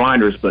Peaky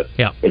Blinders, but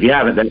if you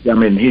haven't,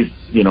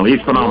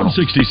 he's phenomenal.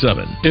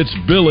 67. It's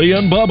Billy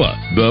and Bubba,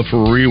 the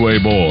Freeway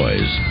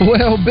Boys.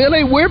 Well,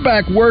 Billy, we're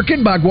back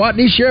working by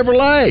Gwatney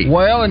Chevrolet.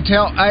 Well,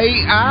 until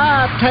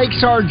AI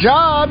takes our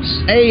jobs.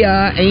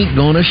 AI ain't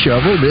gonna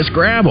shovel this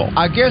gravel.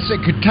 I guess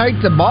it could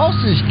take the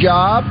boss's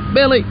job.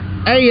 Billy,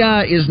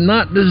 AI is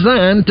not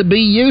designed to be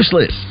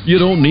useless. You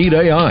don't need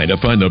AI to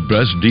find the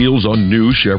best deals on new Chevrolet